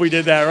grow if we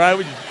did that, right?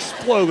 We'd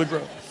explode, would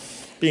grow.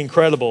 Be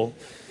incredible.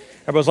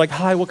 Everybody's like,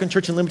 hi, welcome to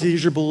Church Unlimited.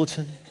 Here's your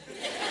bulletin.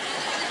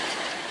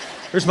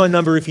 Here's my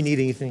number if you need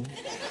anything.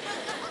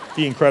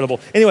 Be incredible.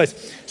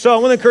 Anyways, so I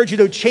want to encourage you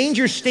to change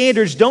your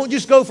standards. Don't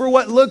just go for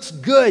what looks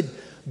good.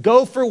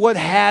 Go for what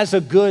has a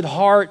good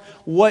heart.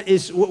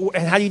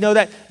 And how do you know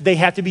that? They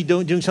have to be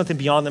doing something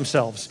beyond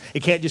themselves.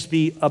 It can't just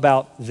be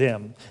about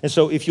them. And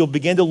so if you'll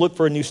begin to look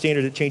for a new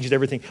standard, it changes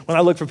everything. When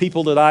I look for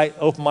people that I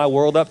open my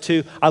world up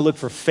to, I look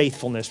for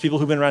faithfulness, people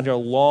who've been around here a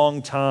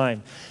long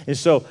time. And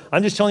so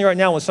I'm just telling you right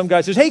now, when some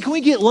guy says, hey, can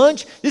we get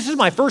lunch? This is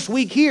my first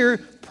week here.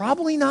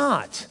 Probably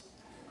not.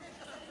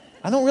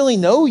 I don't really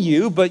know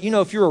you, but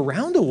if you're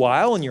around a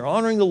while and you're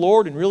honoring the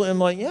Lord and really, I'm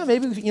like, yeah,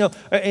 maybe,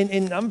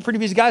 and I'm a pretty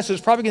busy guy, so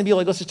it's probably going to be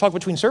like, let's just talk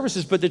between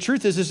services. But the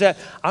truth is that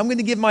I'm going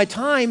to give my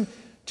time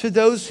to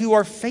those who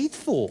are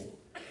faithful.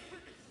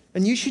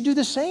 And you should do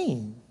the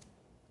same.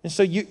 And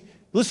so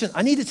listen,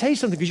 I need to tell you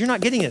something because you're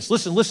not getting this.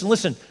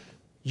 Listen.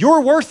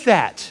 You're worth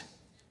that.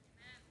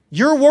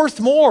 You're worth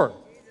more.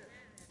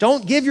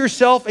 Don't give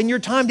yourself and your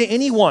time to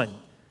anyone.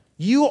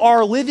 You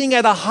are living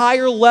at a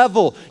higher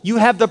level. You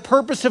have the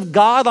purpose of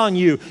God on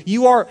you.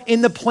 You are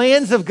in the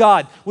plans of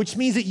God, which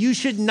means that you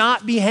should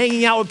not be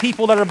hanging out with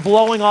people that are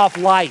blowing off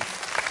life.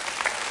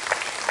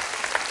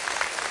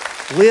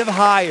 Live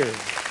higher.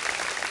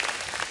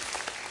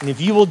 And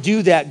if you will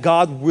do that,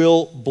 God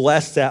will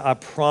bless that, I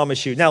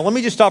promise you. Now, let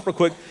me just stop real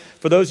quick.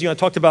 For those of you, I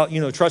talked about,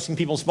 trusting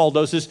people in small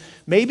doses.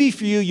 Maybe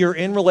for you, you're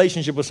in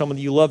relationship with someone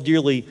that you love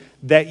dearly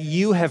that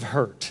you have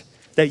hurt,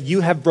 that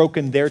you have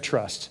broken their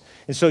trust.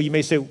 And so you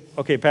may say,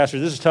 okay, Pastor,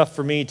 this is tough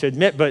for me to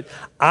admit, but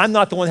I'm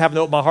not the one having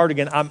to open my heart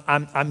again.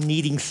 I'm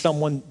needing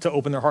someone to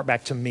open their heart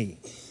back to me.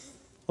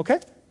 Okay?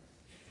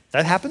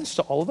 That happens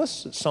to all of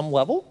us at some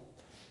level.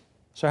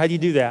 So how do you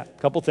do that? A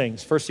couple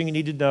things. First thing you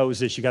need to know is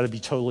this: you got to be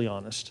totally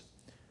honest.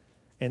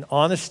 And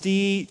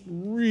honesty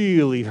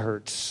really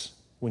hurts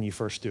when you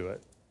first do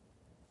it.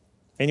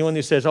 Anyone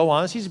who says, oh,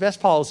 honesty is the best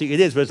policy, it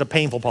is, but it's a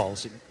painful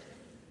policy.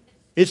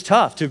 It's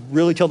tough to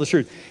really tell the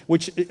truth,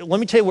 which, let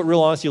me tell you what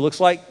real honesty looks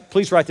like.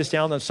 Please write this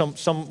down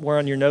somewhere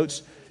on your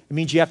notes. It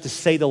means you have to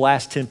say the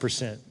last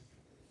 10%. You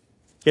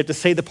have to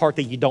say the part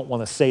that you don't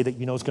want to say, that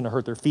you know is going to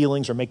hurt their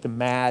feelings or make them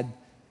mad,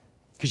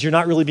 because you're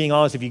not really being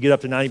honest. If you get up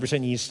to 90%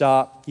 and you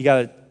stop, you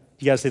got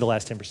to say the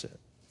last 10%.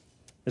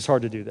 It's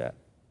hard to do that.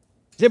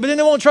 You say, but then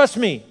they won't trust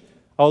me.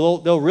 Oh,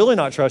 they'll really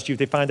not trust you if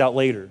they find out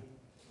later.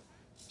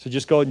 So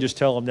just go ahead and just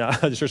tell them now.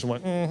 This person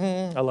went,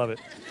 I love it.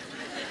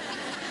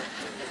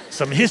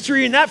 Some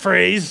history in that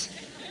phrase.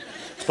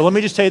 But let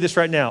me just tell you this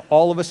right now.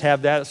 All of us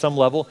have that at some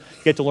level.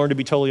 You have to learn to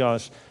be totally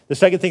honest. The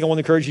second thing I want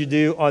to encourage you to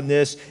do on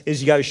this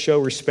is you got to show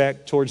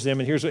respect towards them.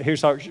 And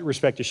here's how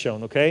respect is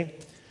shown, okay?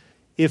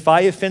 If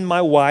I offend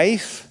my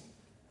wife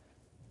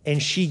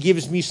and she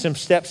gives me some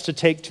steps to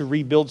take to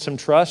rebuild some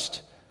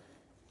trust,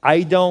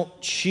 I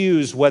don't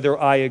choose whether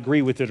I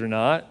agree with it or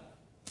not.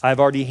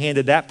 I've already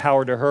handed that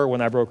power to her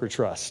when I broke her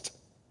trust. Did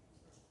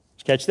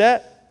you catch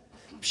that?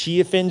 If she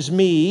offends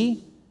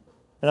me,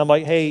 and I'm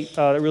like, hey,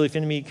 that really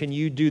offended me. Can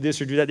you do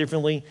this or do that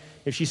differently?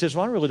 If she says,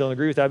 well, I really don't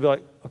agree with that, I'd be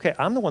like, okay,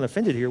 I'm the one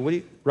offended here.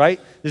 Right?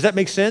 Does that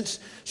make sense?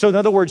 So in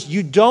other words,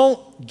 you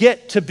don't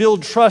get to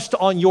build trust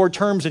on your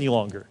terms any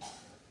longer.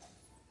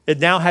 It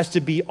now has to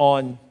be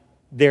on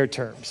their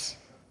terms.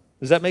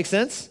 Does that make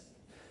sense?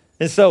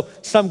 And so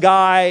some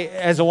guy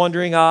has a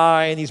wandering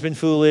eye and he's been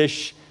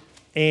foolish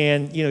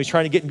and he's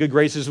trying to get in good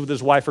graces with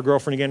his wife or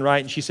girlfriend again, right?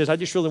 And she says, I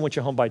just really want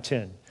you home by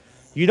 10.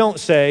 You don't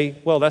say,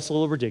 well, that's a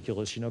little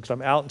ridiculous, because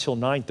I'm out until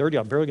 9:30.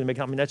 I'm barely going to make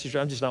it. I mean,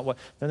 I'm just not what.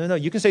 No.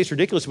 You can say it's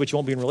ridiculous, but you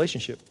won't be in a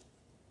relationship.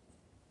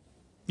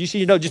 You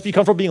see, just be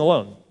comfortable being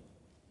alone.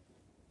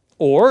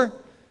 Or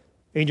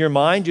in your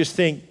mind, just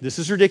think, this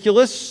is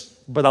ridiculous,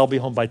 but I'll be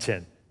home by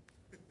 10.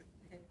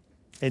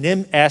 And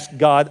then ask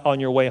God on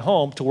your way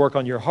home to work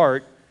on your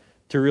heart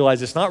to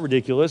realize it's not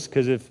ridiculous,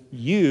 because if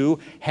you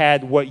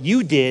had what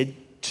you did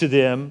to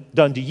them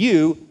done to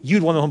you,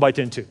 you'd want them home by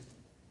 10 too.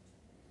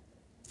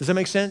 Does that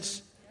make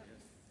sense?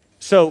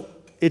 So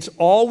it's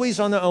always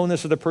on the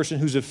onus of the person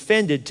who's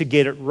offended to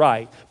get it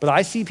right. But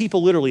I see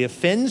people literally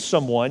offend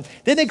someone,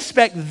 then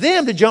expect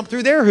them to jump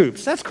through their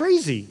hoops. That's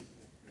crazy.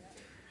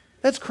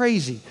 That's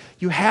crazy.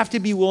 You have to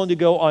be willing to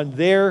go on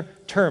their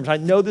terms. I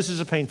know this is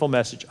a painful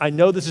message. I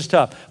know this is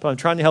tough, but I'm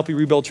trying to help you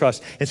rebuild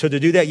trust. And so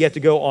to do that, you have to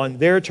go on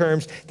their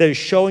terms that is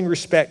showing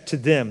respect to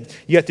them.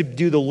 You have to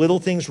do the little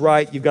things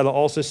right. You've got to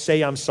also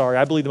say, I'm sorry.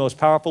 I believe the most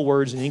powerful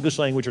words in the English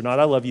language are not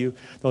I love you.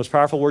 The most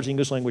powerful words in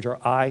English language are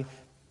I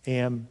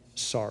am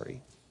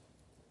sorry.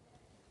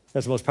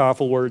 That's the most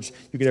powerful words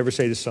you could ever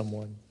say to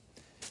someone.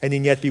 And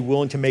then you have to be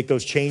willing to make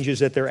those changes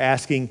that they're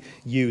asking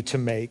you to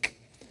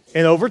make.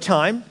 And over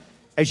time,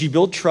 As you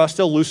build trust,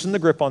 they'll loosen the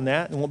grip on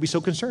that and won't be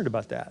so concerned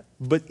about that.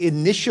 But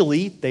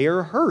initially, they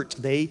are hurt.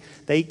 They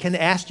can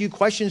ask you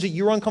questions that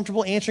you're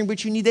uncomfortable answering,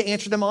 but you need to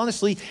answer them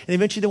honestly, and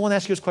eventually they won't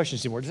ask you those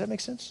questions anymore. Does that make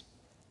sense?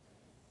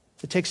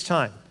 It takes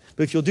time.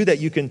 But if you'll do that,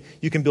 you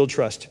can build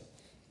trust.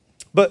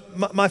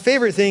 But my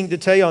favorite thing to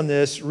tell you on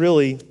this,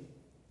 really,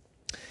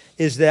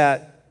 is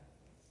that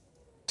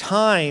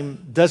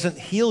time doesn't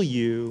heal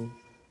you.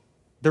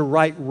 The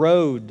right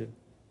road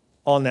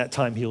on that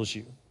time heals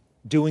you.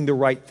 Doing the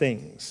right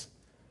things.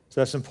 So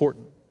that's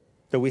important.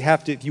 That we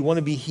have to, if you want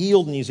to be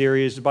healed in these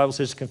areas, the Bible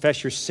says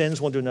confess your sins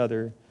one to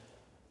another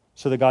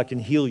so that God can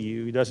heal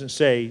you. He doesn't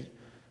say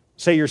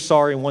you're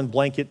sorry in one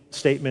blanket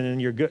statement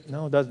and you're good.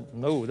 No,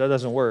 that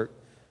doesn't work.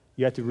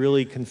 You have to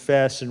really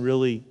confess and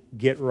really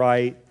get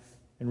right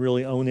and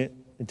really own it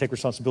and take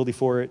responsibility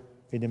for it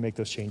and then make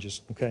those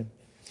changes, okay?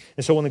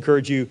 And so I want to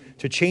encourage you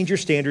to change your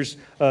standards,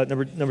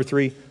 number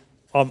 3,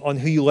 on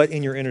who you let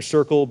in your inner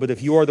circle. But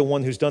if you are the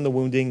one who's done the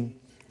wounding,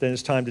 then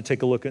it's time to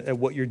take a look at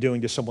what you're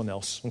doing to someone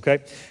else, okay?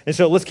 And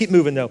so let's keep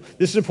moving, though.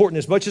 This is important.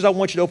 As much as I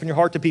want you to open your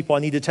heart to people, I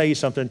need to tell you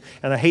something.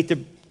 And I hate to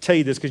tell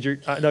you this because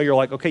I know you're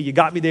like, okay, you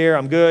got me there,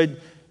 I'm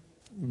good.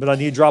 But I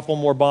need to drop one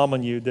more bomb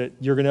on you that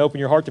you're going to open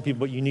your heart to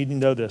people, but you need to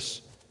know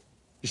this.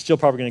 You're still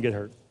probably going to get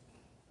hurt.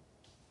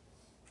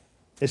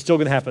 It's still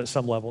going to happen at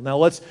some level. Now,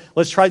 let's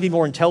try to be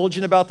more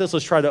intelligent about this.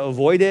 Let's try to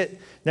avoid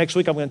it. Next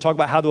week, I'm going to talk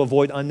about how to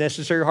avoid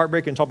unnecessary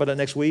heartbreak and talk about that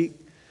next week.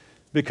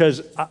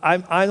 Because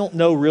I don't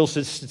know real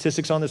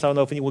statistics on this. I don't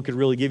know if anyone could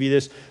really give you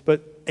this.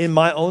 But in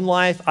my own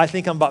life, I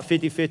think I'm about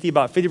 50-50.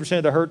 About 50%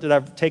 of the hurt that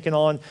I've taken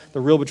on, the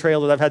real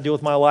betrayal that I've had to deal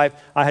with in my life,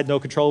 I had no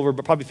control over.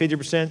 But probably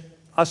 50%,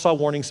 I saw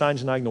warning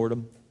signs and I ignored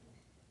them.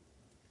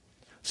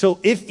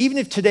 So even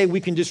if today we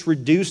can just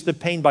reduce the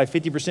pain by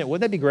 50%, wouldn't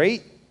that be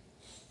great?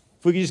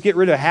 If we could just get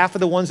rid of half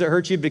of the ones that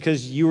hurt you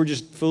because you were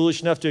just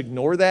foolish enough to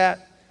ignore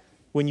that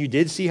when you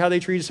did see how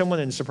they treated someone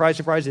and surprise,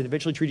 surprise, they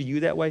eventually treated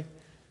you that way.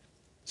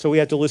 So we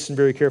have to listen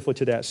very carefully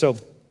to that. So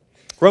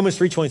Romans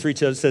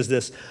 3:23 says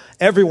this,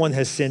 everyone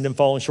has sinned and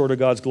fallen short of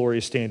God's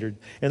glorious standard,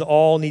 and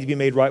all need to be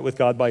made right with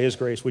God by his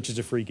grace, which is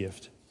a free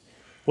gift.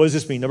 What does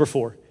this mean? Number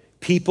 4,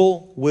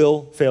 people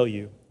will fail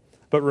you.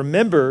 But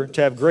remember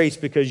to have grace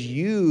because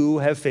you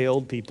have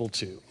failed people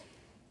too.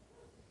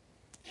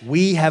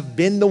 We have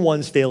been the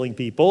ones failing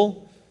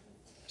people.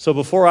 So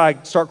before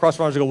I start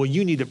crossing arms and go, well,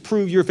 you need to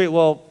prove your faith.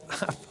 Well,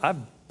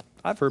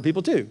 I've hurt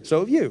people too.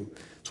 So have you.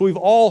 So we've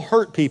all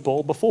hurt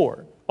people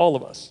before, all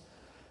of us.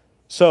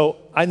 So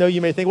I know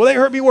you may think, well, they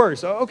hurt me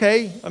worse.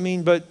 Okay,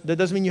 but that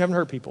doesn't mean you haven't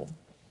hurt people.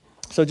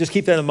 So just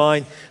keep that in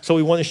mind. So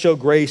we want to show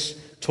grace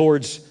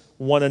towards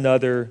one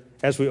another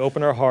as we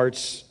open our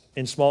hearts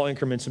in small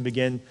increments and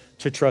begin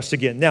to trust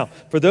again. Now,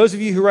 for those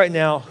of you who right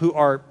now who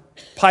are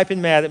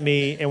piping mad at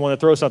me and want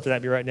to throw something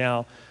at me right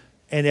now,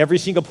 and every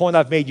single point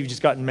I've made, you've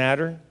just gotten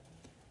madder,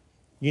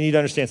 you need to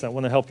understand something. I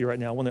want to help you right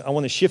now. I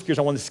want to shift gears.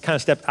 I want to kind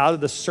of step out of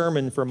the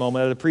sermon for a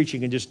moment, out of the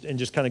preaching, and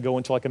just kind of go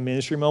into like a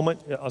ministry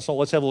moment. So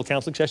let's have a little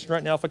counseling session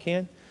right now if I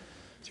can.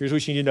 So here's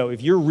what you need to know.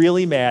 If you're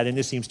really mad and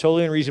this seems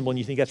totally unreasonable and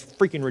you think that's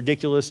freaking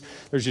ridiculous,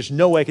 there's just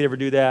no way I could ever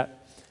do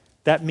that,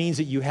 that means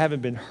that you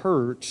haven't been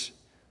hurt.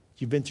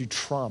 You've been through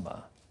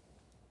trauma.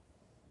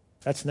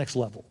 That's next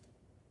level.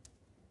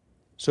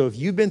 So if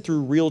you've been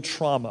through real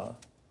trauma,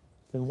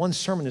 then one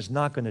sermon is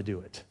not going to do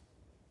it.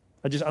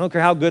 I don't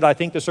care how good I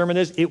think the sermon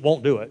is, it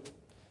won't do it.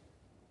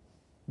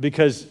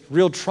 Because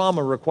real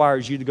trauma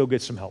requires you to go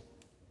get some help.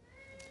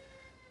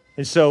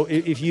 And so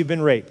if you've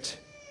been raped,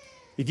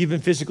 if you've been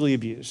physically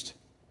abused,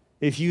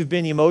 if you've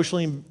been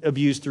emotionally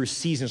abused through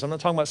seasons, I'm not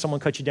talking about someone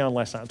cut you down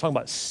last night, I'm talking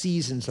about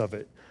seasons of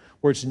it,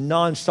 where it's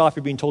nonstop,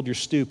 you're being told you're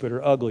stupid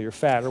or ugly or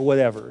fat or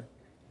whatever.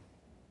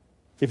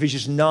 If it's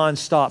just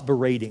nonstop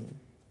berating,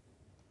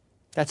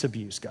 that's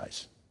abuse,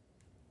 guys.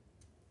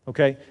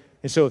 Okay?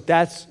 And so if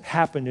that's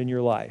happened in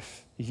your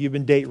life, if you've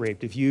been date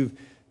raped, if you've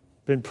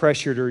been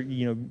pressured or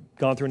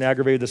gone through an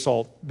aggravated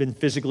assault, been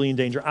physically in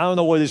danger, I don't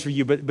know what it is for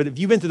you, but if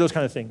you've been through those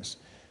kind of things,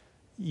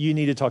 you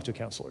need to talk to a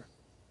counselor.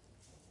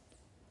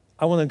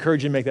 I want to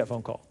encourage you to make that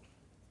phone call,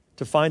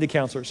 to find a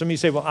counselor. Some of you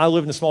say, well, I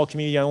live in a small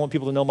community, I don't want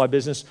people to know my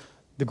business.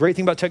 The great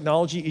thing about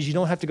technology is you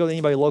don't have to go to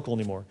anybody local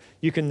anymore.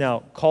 You can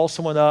now call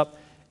someone up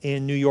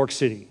in New York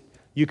City.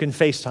 You can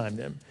FaceTime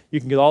them. You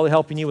can get all the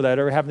help you need without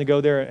ever having to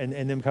go there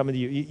and them coming to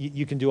you.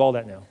 You can do all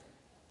that now.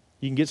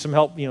 You can get some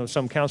help,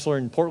 some counselor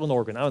in Portland,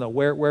 Oregon. I don't know,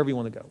 wherever you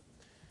want to go.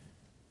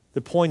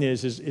 The point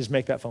is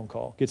make that phone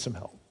call. Get some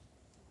help.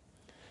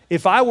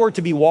 If I were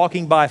to be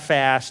walking by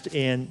fast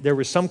and there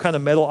was some kind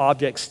of metal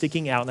object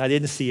sticking out and I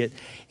didn't see it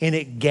and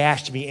it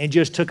gashed me and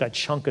just took a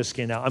chunk of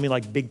skin out,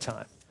 like big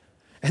time.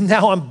 And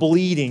now I'm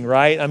bleeding,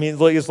 right?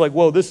 It's like,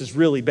 whoa, this is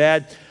really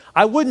bad.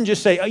 I wouldn't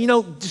just say,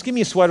 just give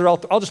me a sweater.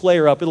 I'll just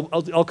layer up.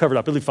 I'll cover it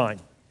up. It'll be fine.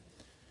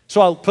 So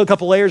I'll put a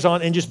couple layers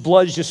on and just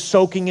blood's just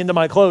soaking into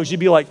my clothes.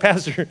 You'd be like,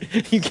 Pastor,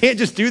 you can't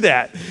just do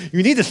that.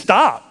 You need to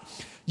stop.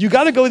 You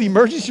got to go to the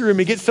emergency room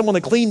and get someone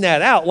to clean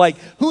that out. Like,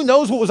 who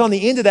knows what was on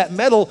the end of that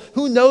metal?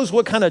 Who knows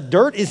what kind of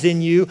dirt is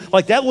in you?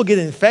 Like, that will get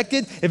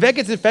infected. If that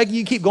gets infected,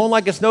 you keep going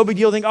like it's no big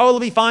deal. Think, oh,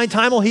 it'll be fine.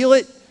 Time will heal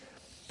it.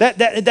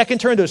 That can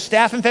turn into a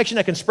staph infection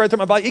that can spread through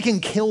my body. It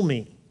can kill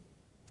me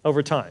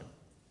over time.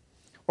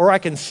 Or I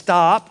can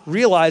stop,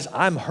 realize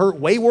I'm hurt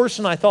way worse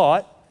than I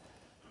thought,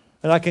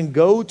 and I can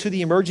go to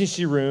the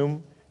emergency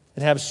room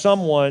and have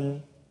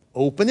someone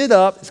open it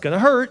up. It's going to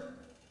hurt.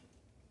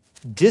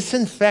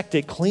 Disinfect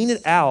it, clean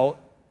it out,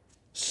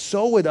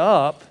 sew it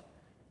up,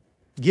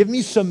 give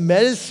me some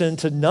medicine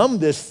to numb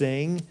this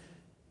thing,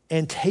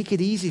 and take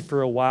it easy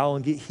for a while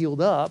and get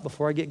healed up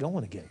before I get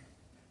going again.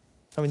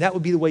 I mean, that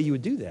would be the way you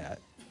would do that.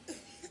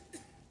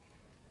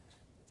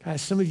 Guys,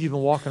 some of you have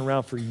been walking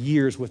around for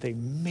years with a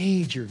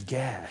major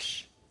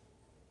gash,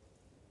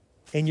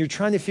 and you're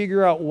trying to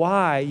figure out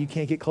why you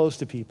can't get close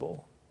to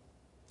people.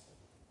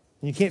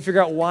 And you can't figure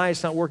out why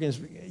it's not working.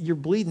 You're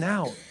bleeding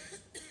out.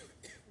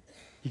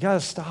 You got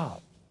to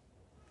stop.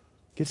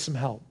 Get some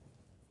help.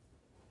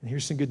 And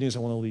here's some good news I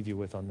want to leave you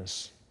with on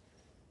this.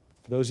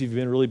 For those of you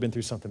who've really been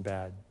through something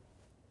bad,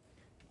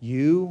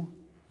 you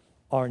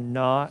are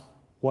not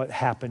what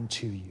happened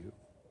to you.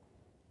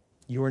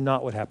 You are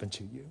not what happened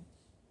to you.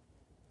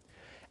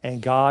 And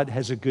God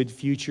has a good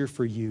future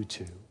for you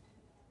too.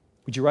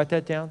 Would you write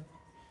that down?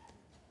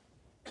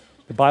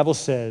 The Bible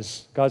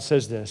says, God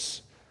says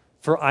this,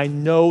 "For I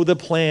know the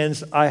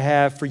plans I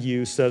have for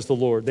you, says the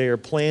Lord. They are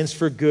plans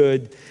for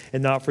good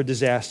and not for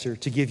disaster,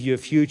 to give you a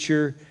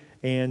future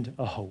and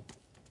a hope."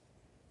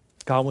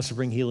 God wants to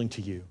bring healing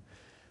to you.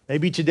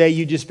 Maybe today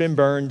you've just been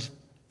burned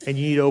and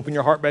you need to open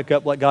your heart back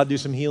up, let God do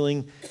some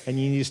healing, and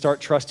you need to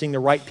start trusting the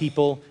right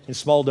people in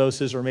small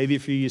doses. Or maybe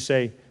for you, you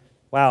say,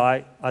 wow,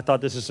 I thought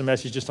this is a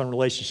message just on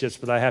relationships,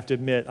 but I have to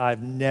admit,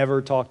 I've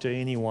never talked to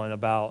anyone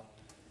about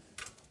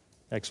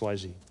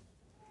XYZ. I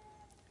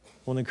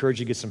want to encourage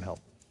you to get some help.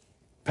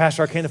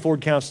 Pastor, I can't afford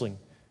counseling.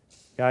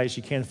 Guys,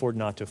 you can't afford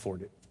not to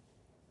afford it.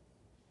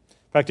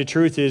 In fact, the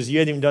truth is, you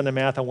haven't even done the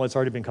math on what's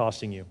already been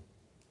costing you.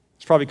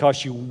 It's probably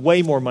cost you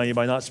way more money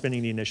by not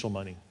spending the initial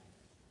money.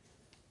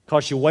 It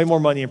costs you way more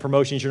money in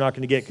promotions you're not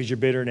going to get because you're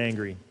bitter and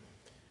angry.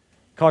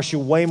 It costs you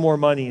way more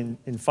money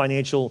in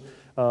financial,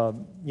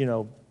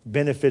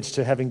 benefits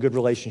to having good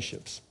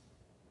relationships.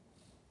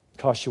 It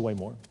costs you way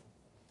more.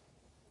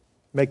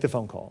 Make the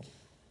phone call.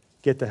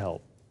 Get the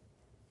help.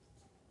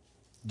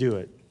 Do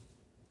it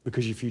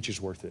because your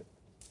future's worth it.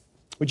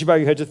 Would you bow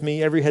your heads with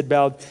me? Every head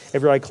bowed,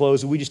 every eye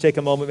closed. Would we just take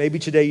a moment? Maybe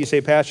today you say,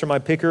 Pastor, my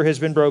picker has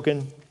been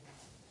broken.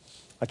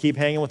 I keep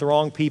hanging with the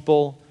wrong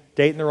people,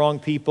 dating the wrong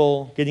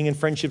people, getting in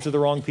friendships with the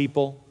wrong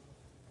people.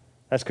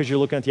 That's because you're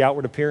looking at the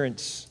outward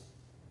appearance.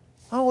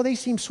 Oh, they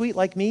seem sweet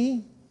like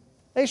me.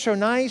 They're so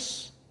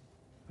nice.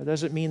 That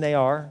doesn't mean they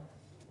are.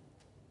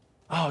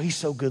 Oh, he's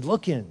so good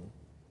looking.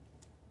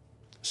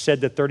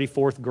 Said the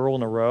 34th girl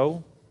in a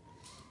row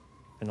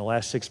in the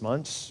last 6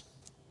 months.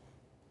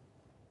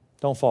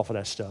 Don't fall for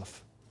that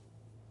stuff.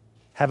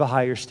 Have a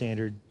higher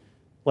standard.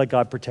 Let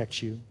God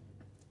protect you.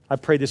 I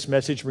pray this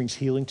message brings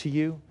healing to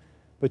you.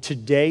 But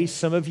today,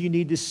 some of you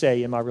need to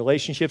say, in my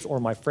relationships or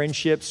my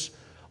friendships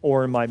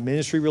or in my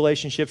ministry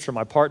relationships or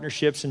my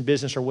partnerships in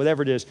business or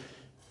whatever it is,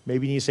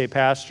 maybe you need to say,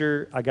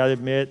 Pastor, I got to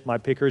admit, my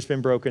picker has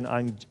been broken.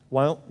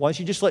 Why don't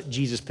you just let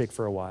Jesus pick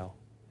for a while?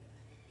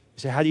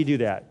 You say, how do you do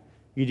that?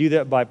 You do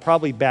that by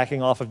probably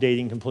backing off of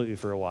dating completely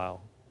for a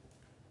while.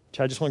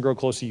 I just want to grow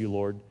close to you,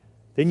 Lord.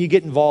 Then you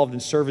get involved in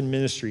serving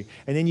ministry,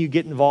 and then you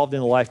get involved in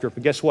a life group.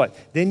 And guess what?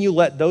 Then you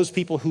let those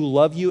people who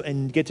love you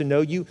and get to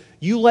know you,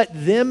 you let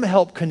them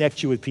help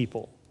connect you with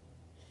people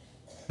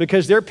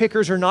because their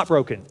pickers are not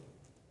broken.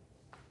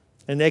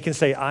 And they can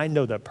say, I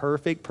know the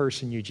perfect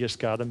person you just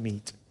got to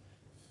meet.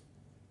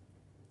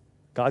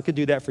 God could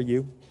do that for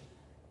you,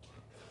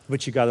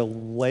 but you got to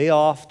lay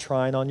off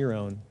trying on your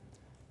own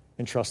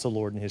and trust the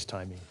Lord in His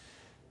timing.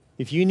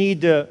 If you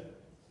need to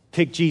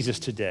pick Jesus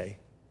today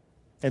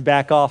and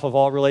back off of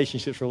all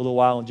relationships for a little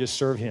while and just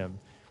serve Him,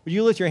 would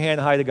you lift your hand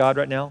high to God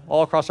right now?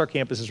 All across our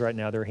campuses right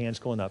now, there are hands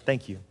going up.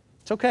 Thank you.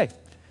 It's okay.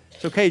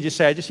 It's okay. Just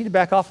say, I just need to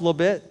back off a little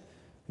bit.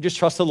 Just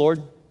trust the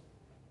Lord.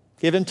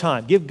 Give Him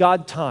time. Give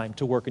God time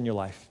to work in your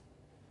life.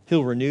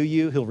 He'll renew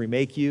you. He'll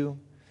remake you.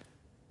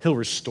 He'll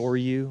restore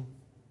you.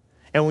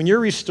 And when you're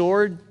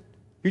restored,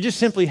 you're just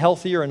simply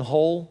healthier and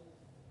whole.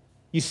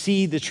 You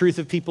see the truth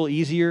of people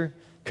easier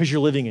because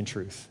you're living in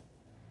truth.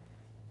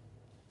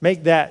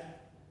 Make that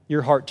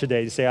your heart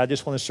today to say, I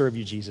just want to serve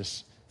you,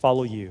 Jesus,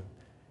 follow you,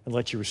 and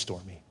let you restore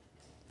me.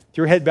 With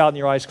your head bowed and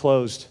your eyes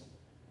closed,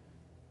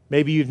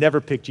 maybe you've never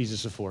picked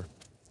Jesus before.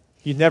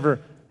 You've never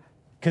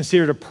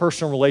considered a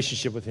personal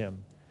relationship with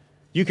Him.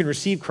 You can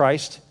receive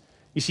Christ.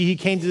 You see, He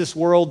came to this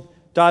world,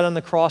 died on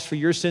the cross for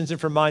your sins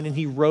and for mine, and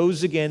He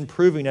rose again,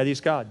 proving that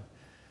He's God.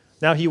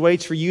 Now He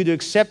waits for you to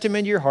accept Him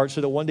into your heart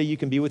so that one day you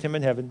can be with Him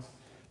in heaven,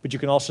 but you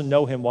can also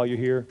know Him while you're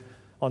here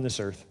on this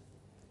earth.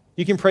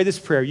 You can pray this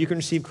prayer. You can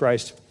receive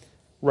Christ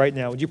right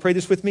now. Would you pray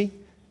this with me?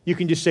 You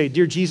can just say,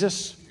 Dear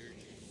Jesus,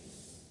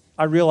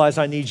 I realize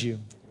I need you.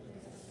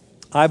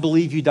 I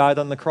believe you died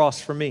on the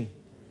cross for me.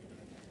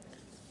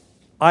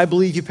 I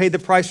believe you paid the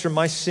price for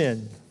my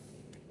sin.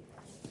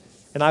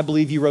 And I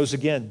believe you rose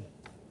again.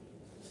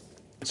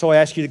 So I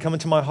ask you to come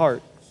into my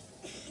heart.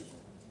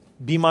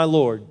 Be my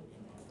Lord.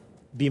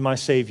 Be my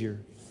Savior.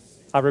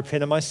 I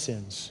repent of my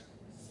sins.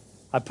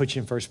 I put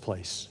you in first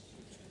place.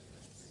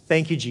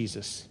 Thank you,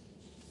 Jesus,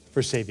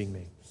 for saving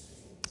me.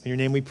 In your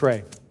name we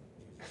pray.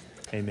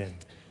 Amen.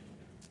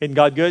 Isn't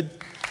God good?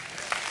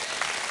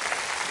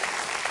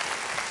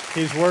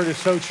 His word is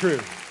so true.